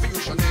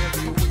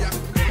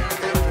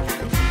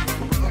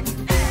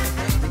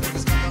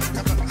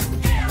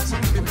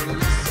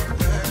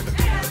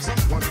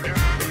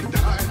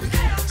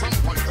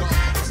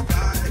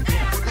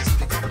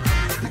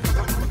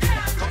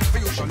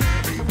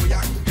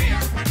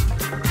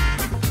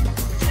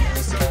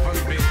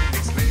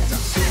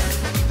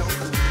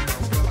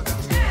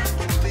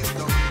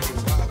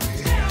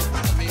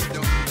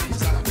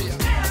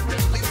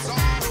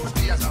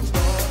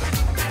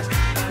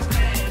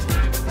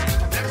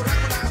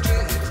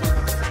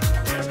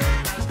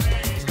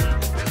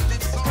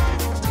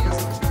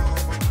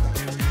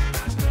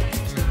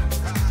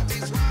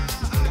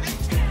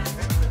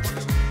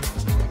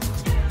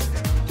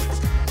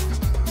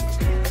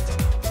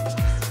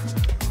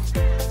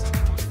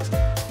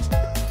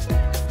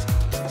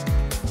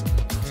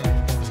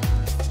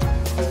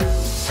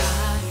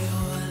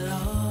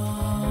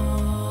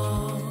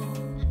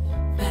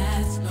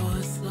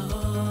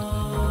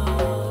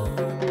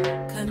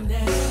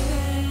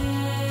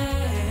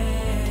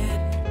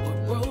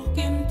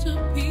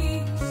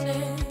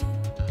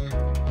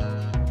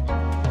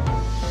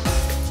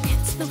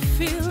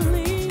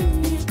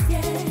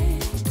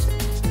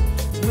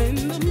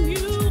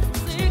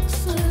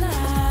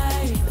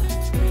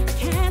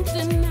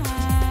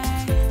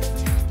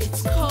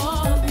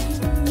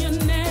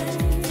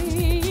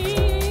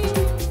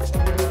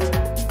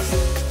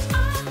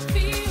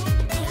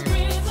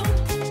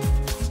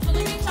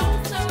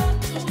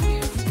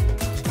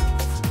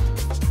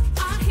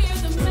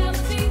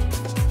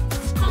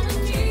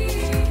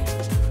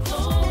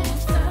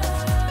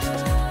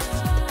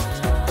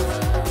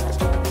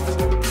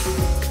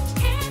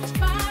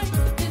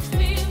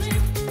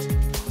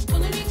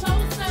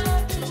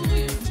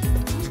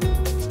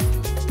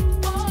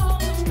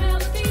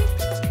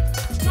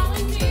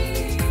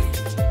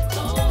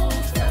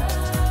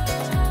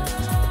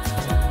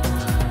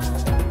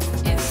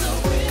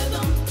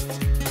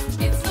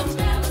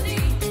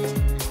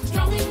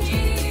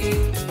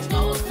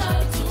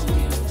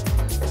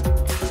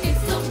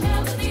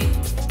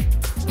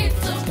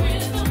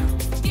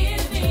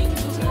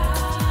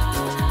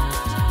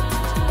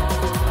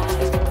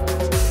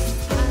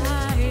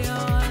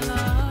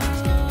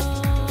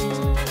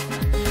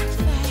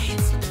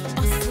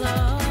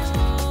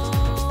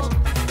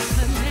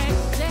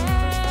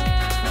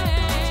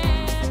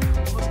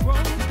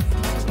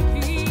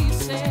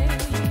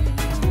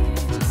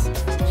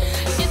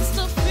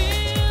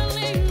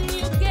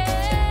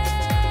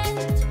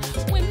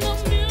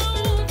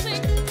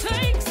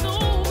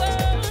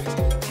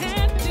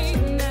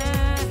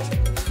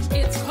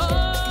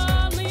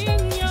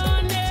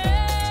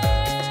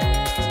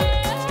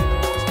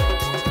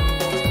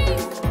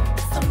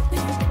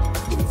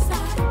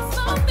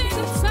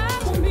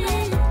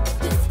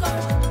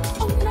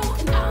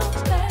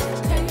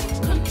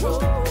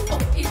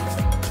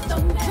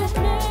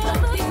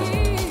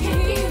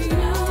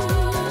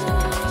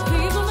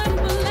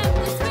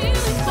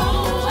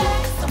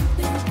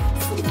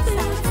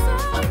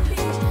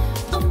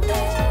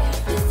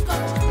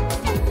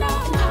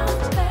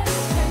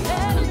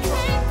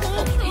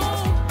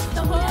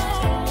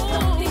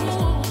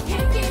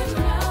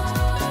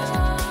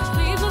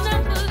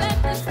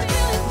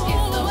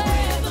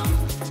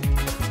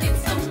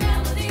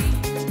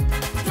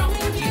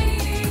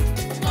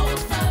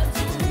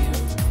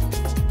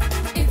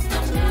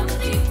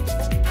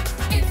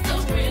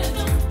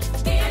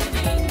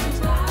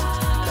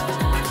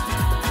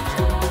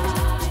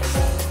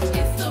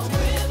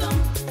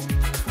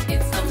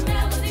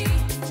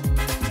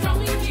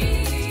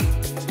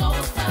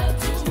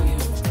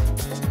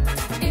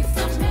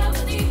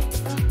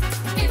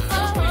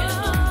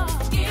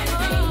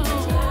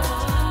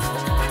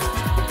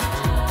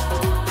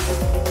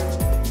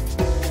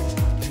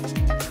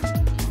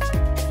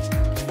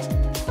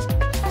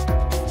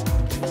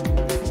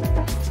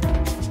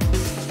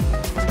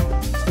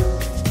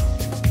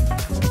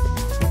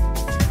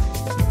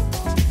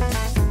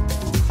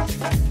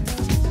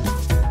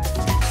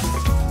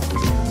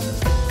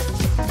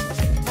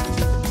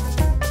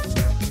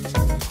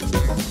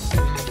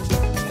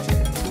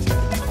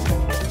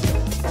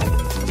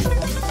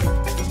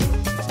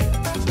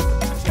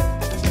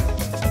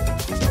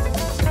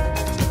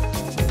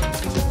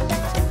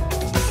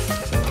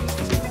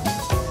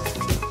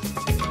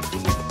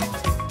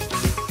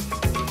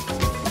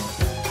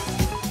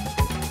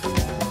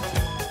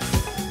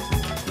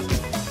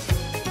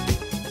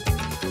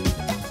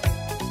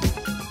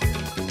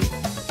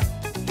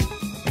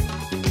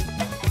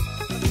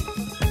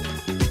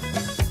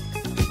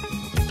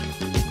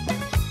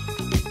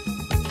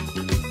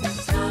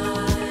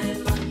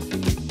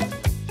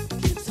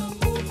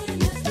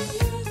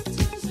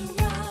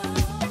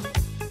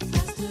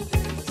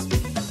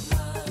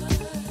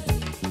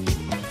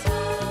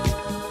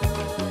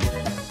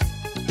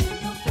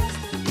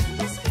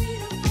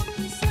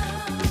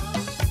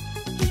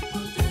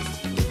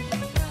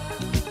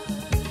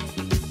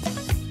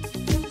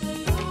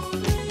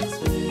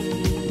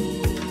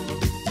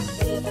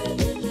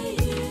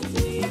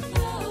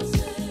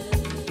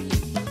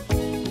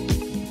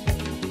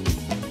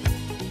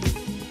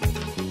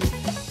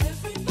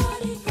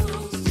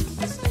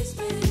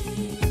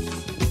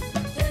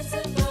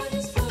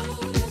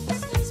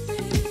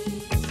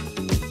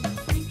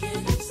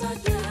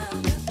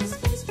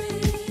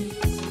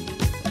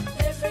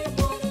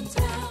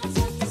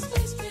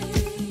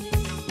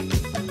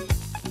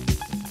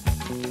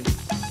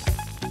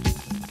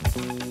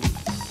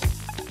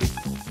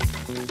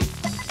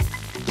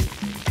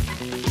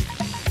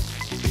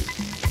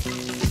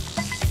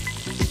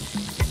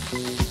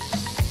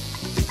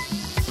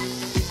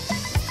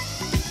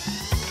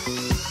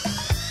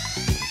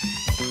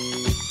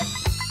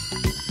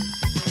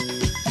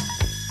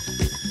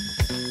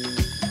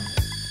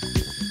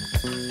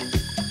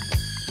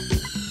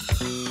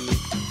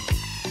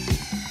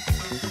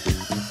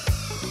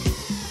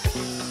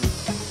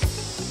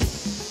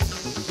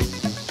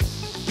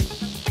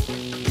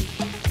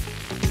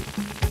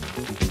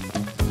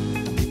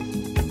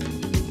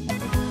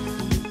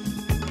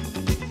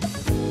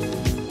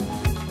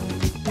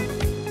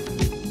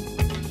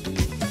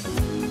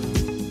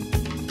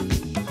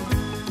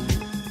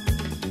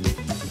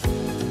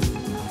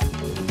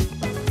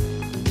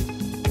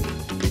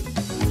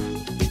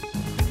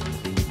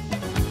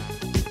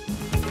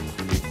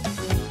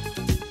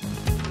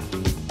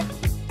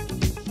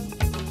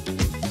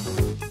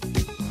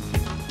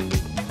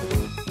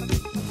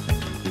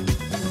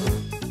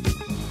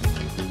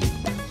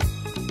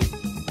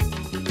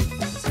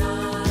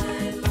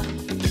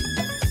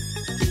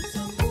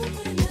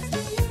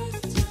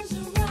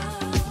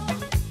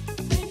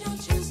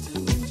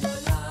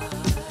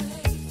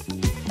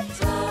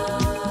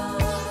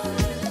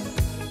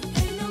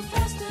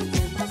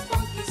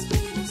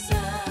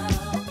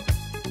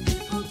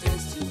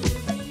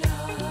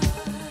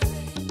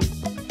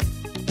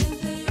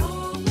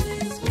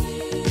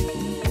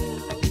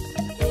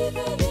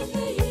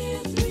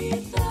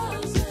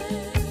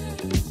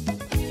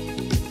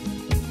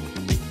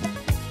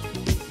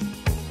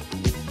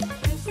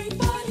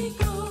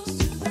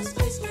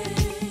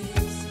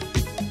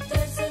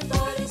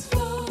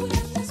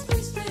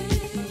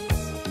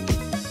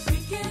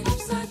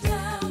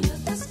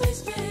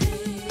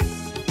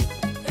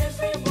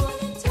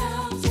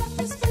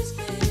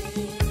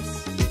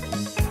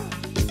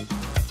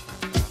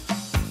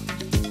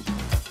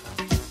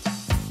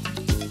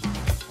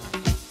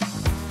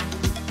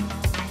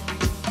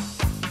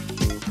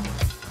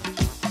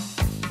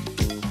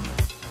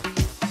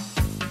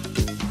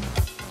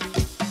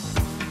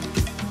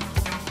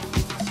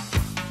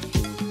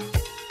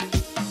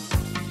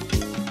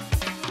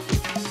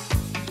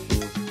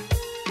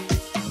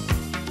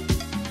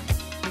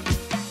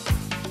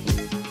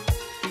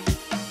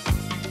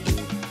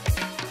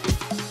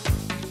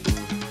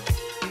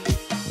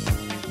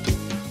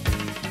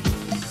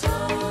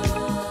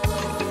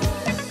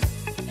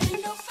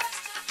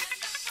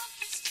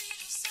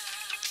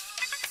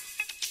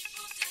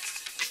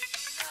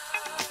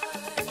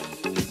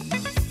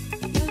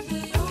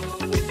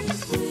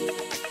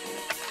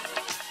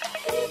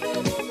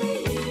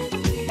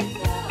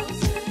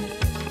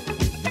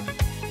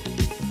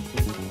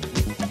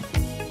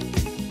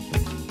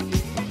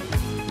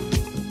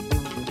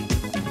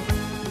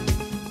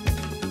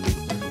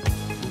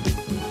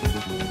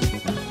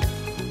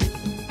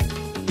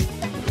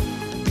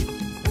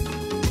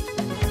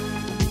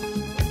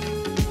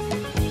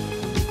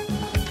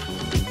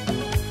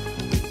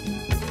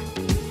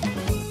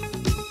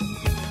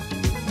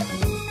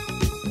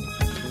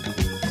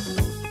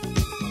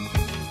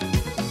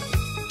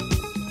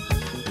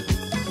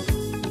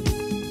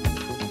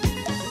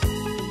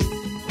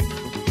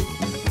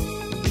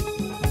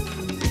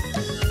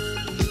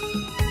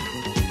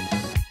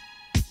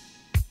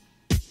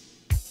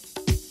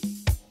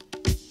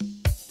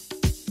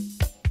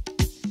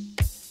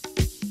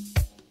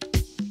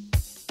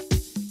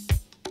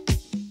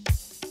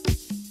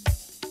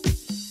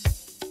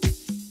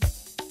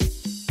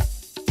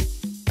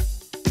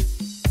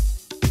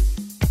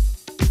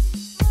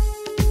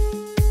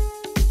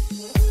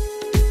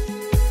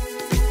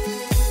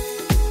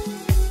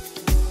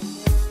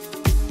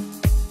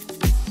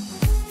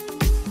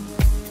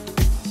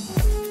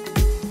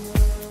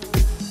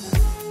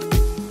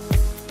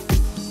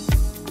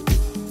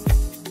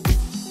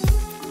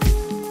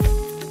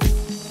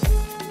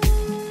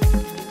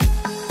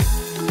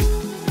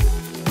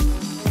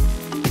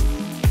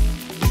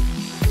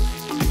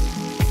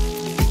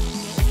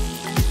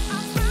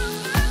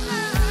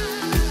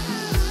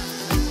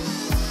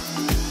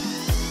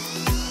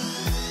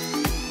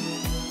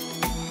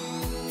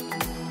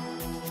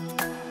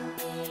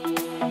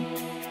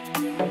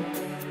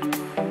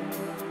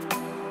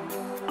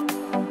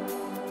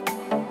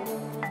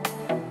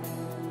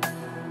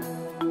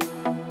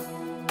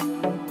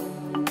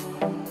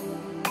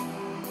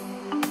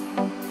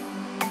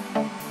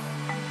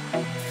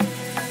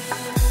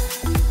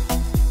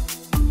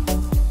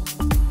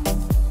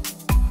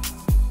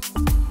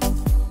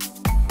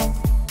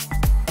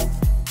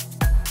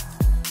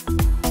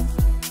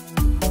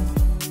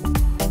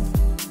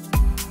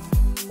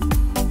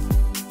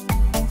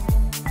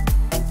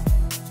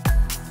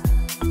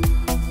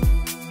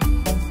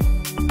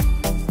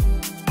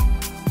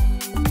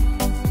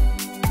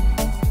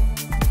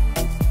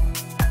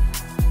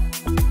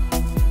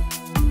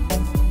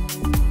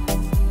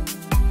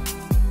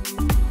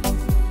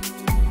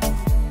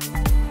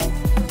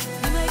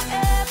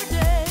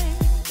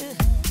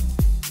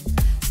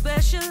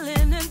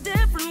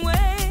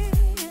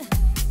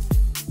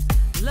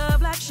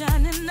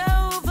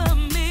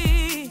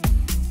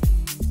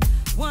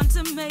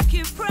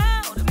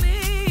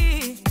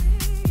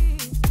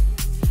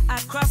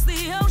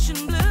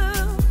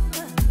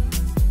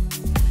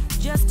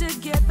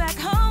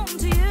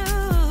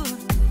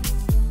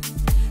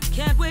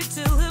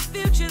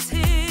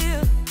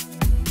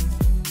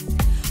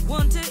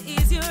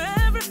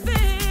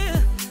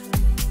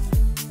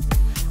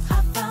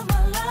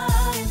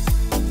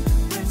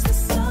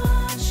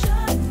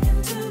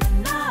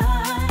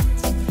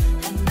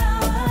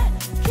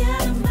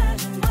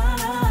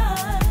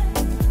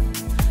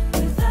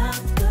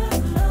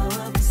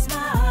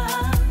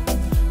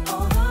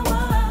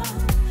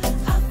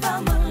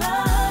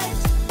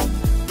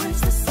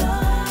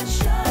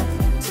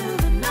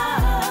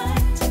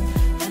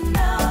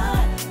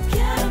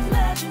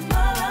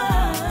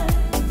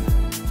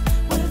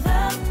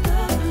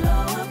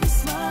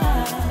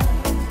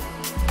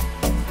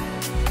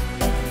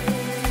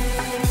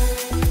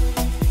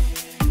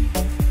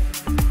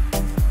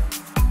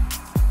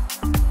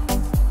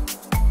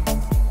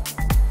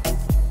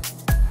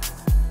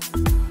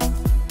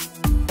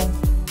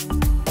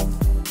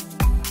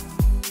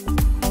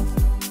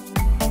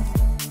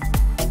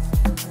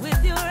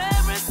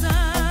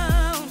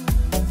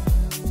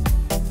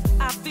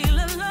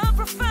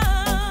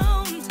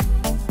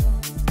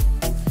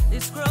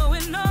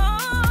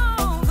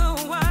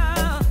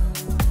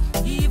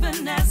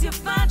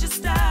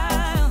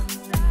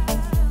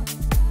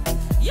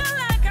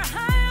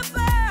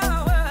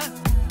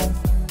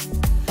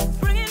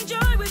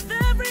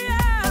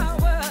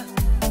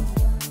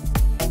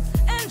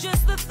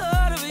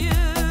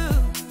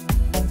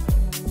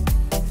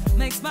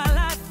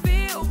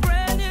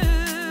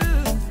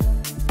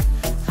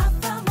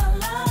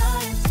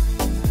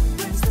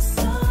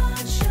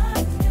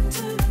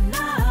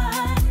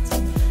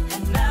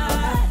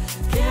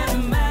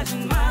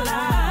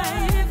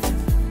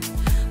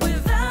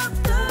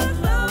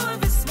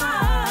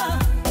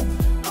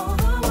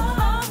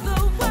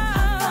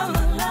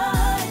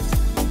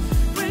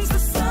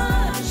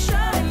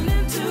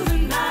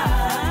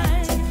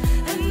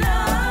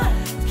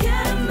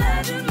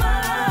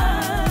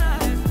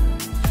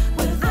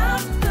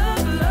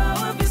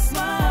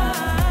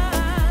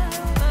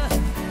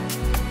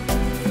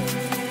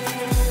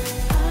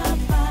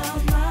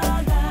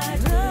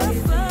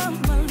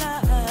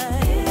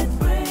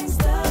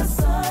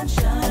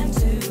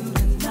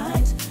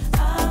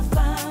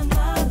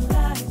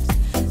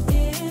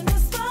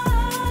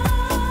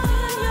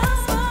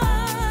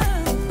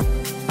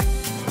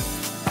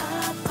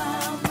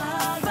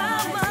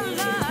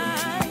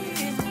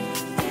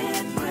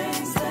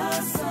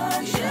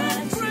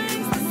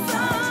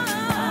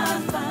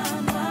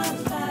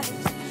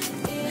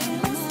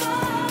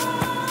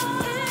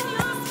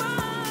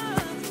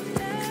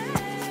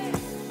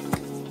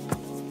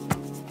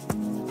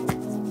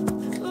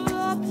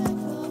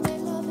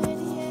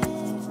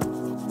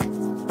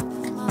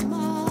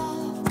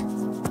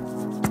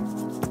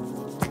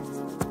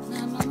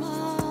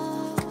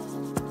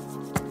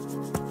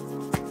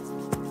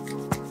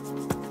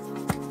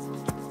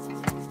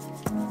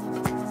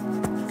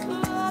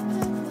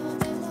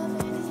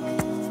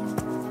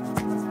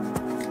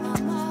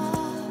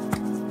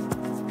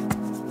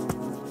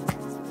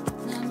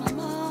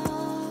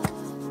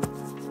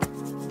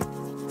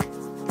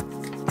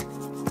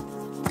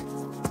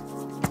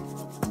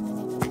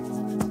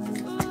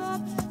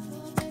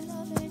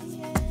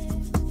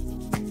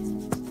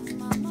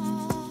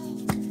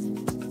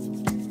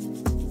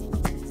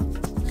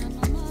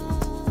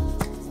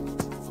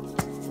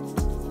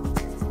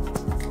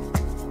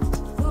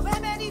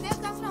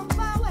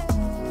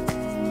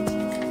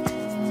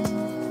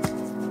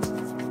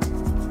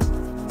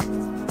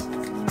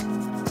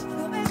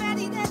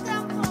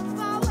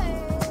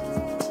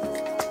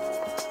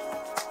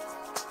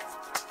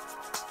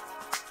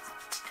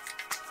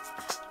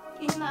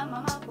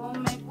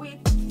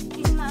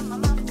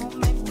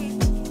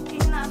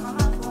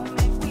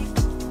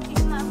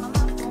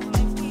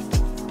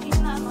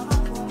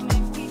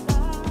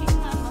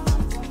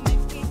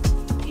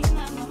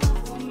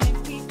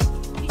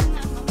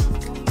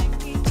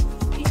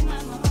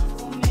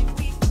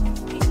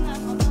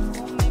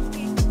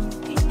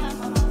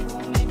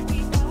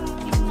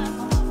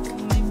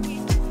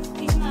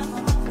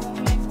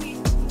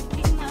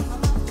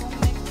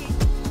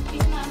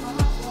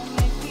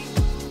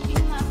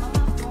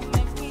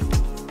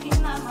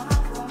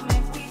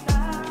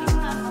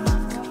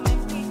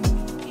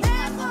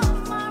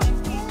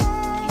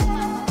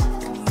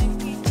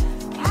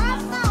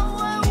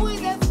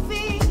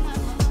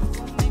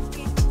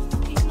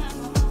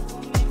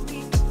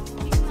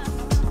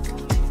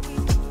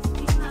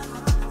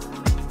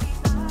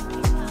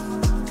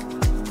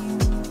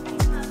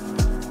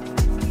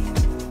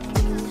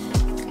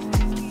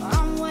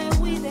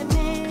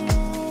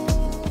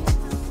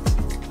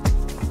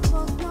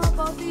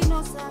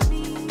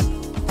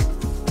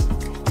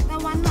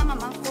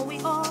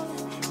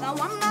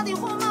 Wana di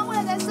huma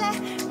wele se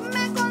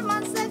me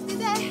colman seti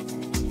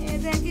de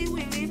regi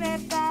wi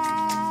libertà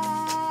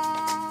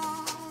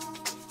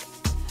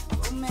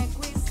come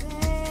qui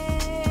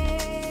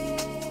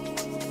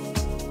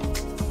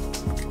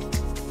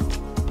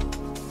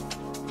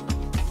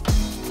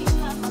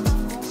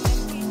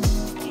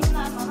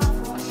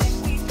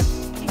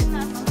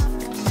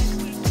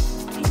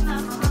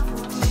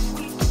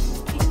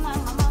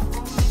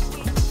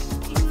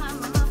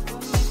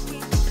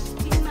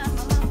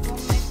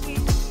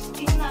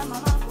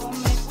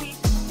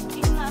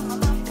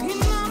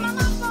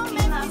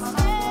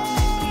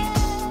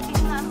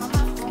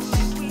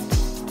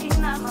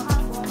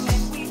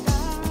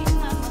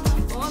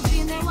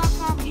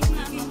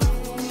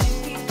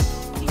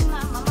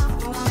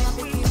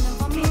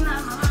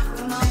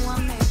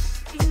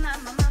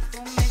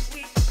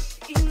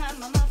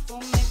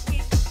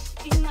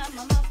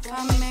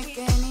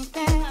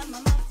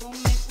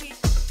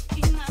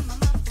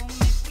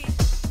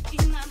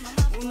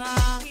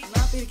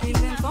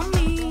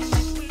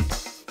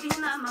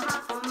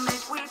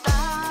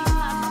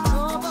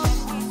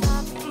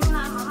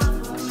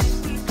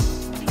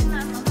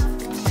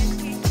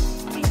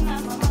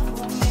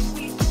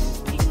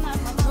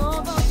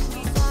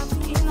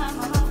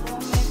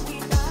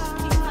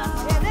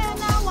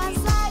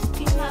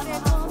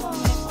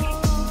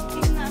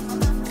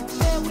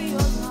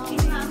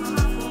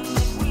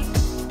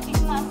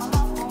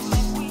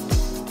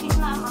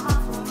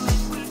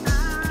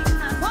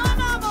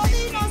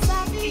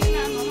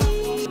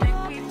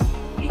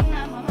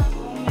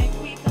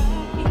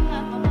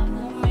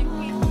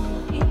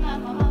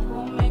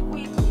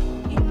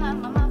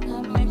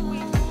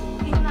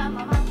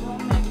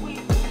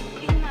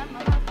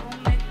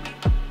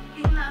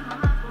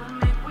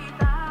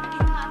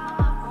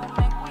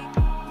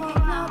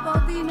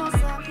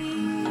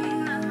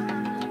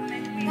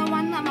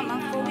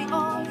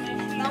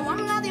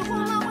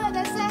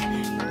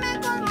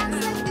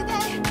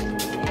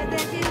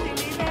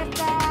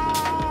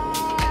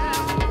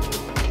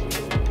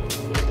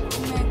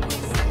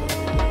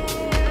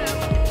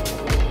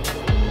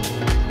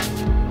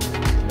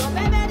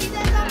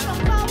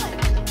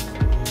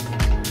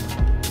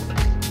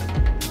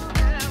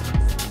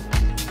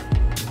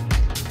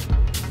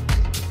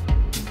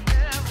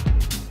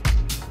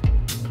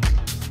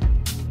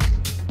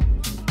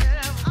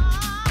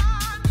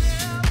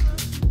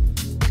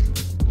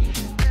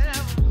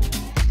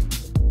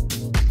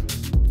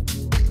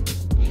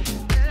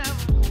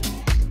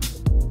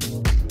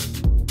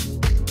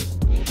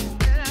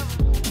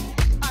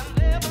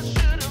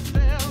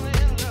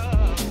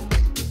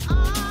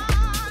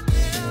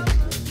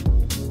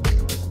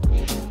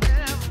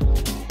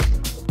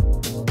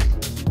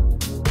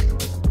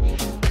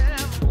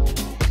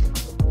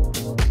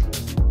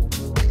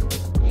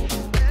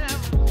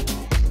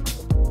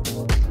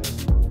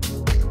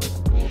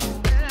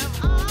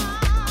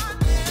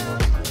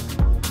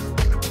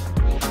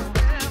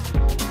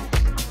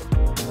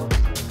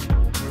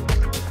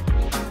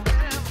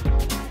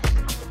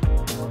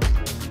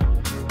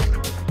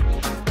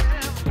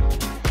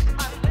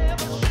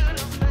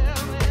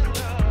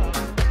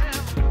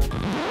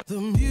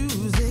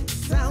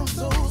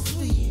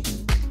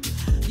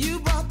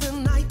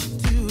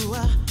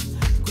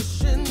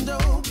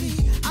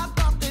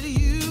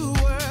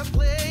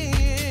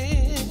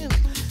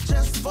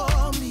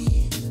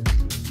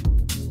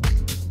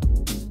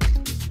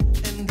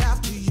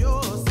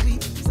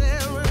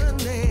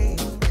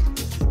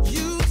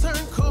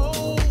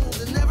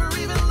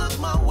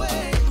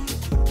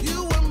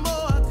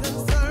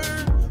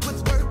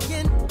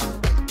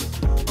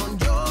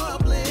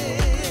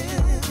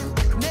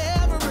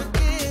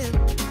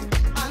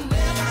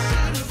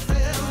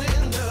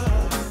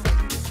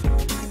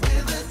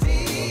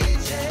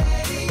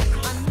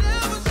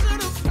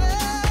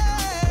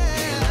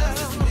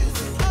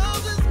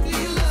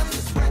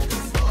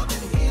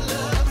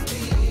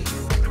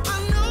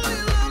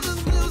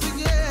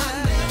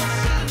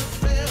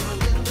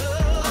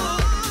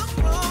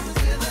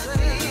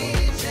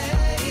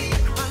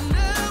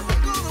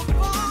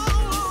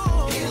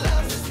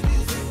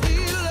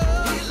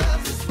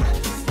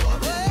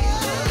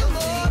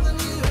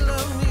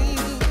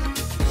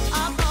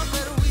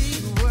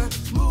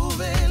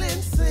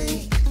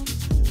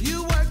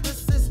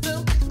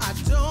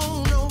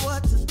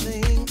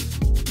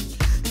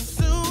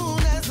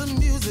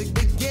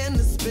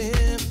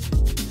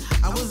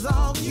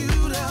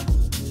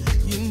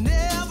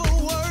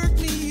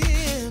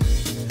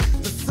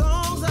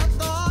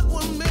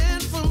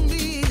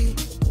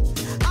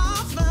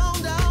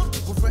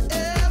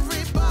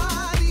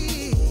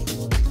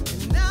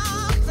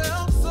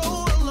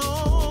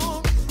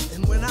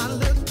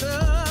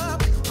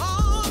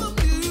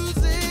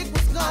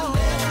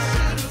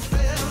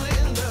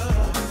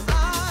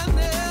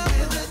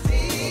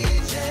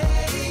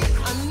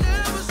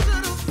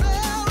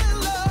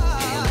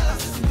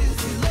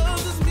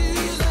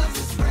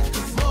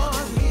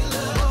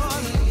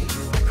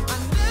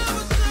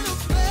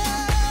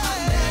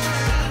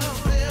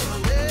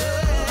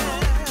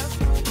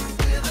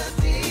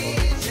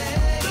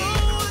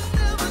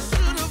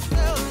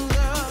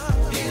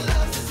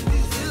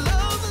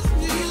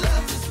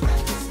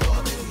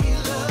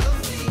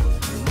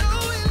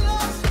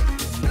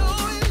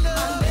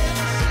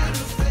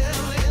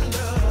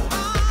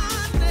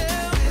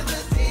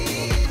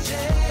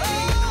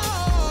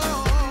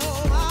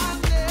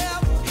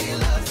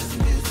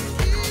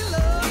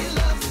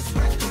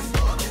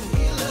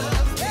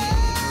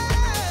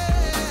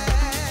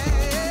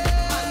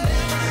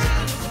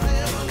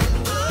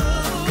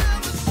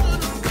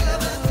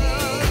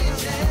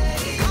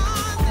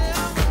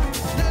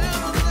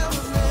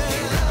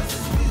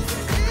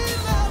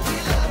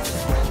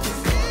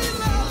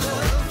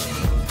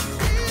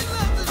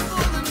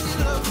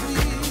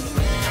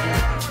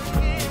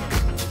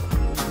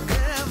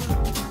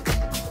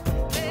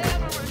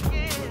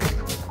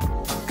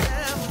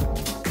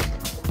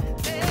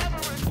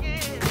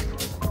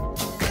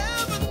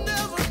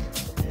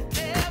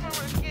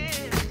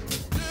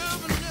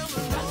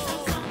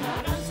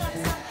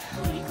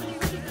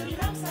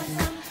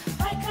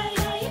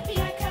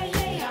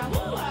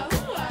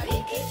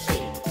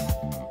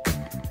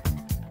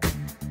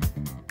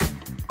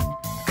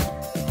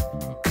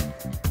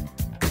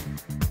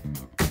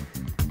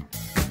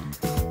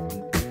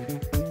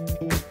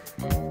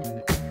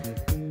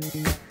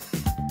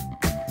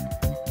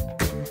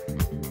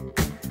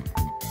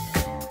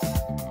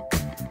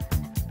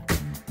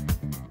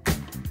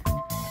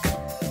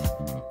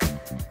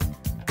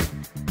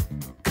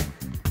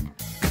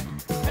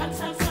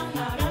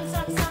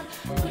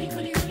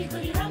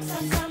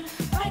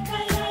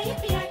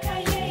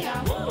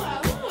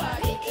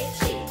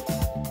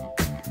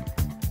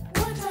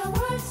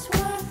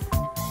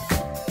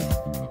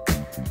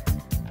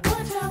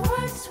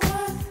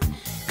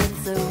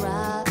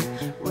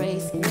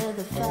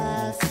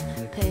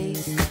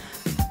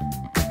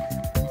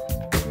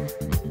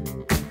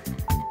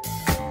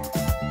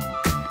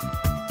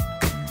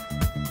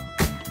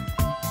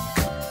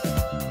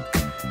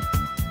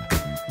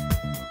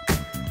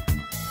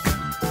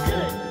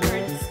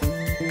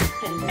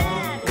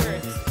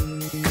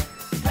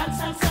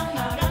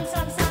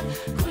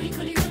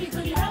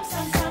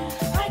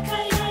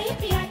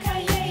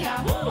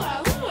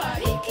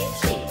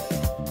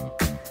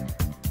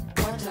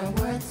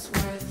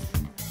Wordsworth.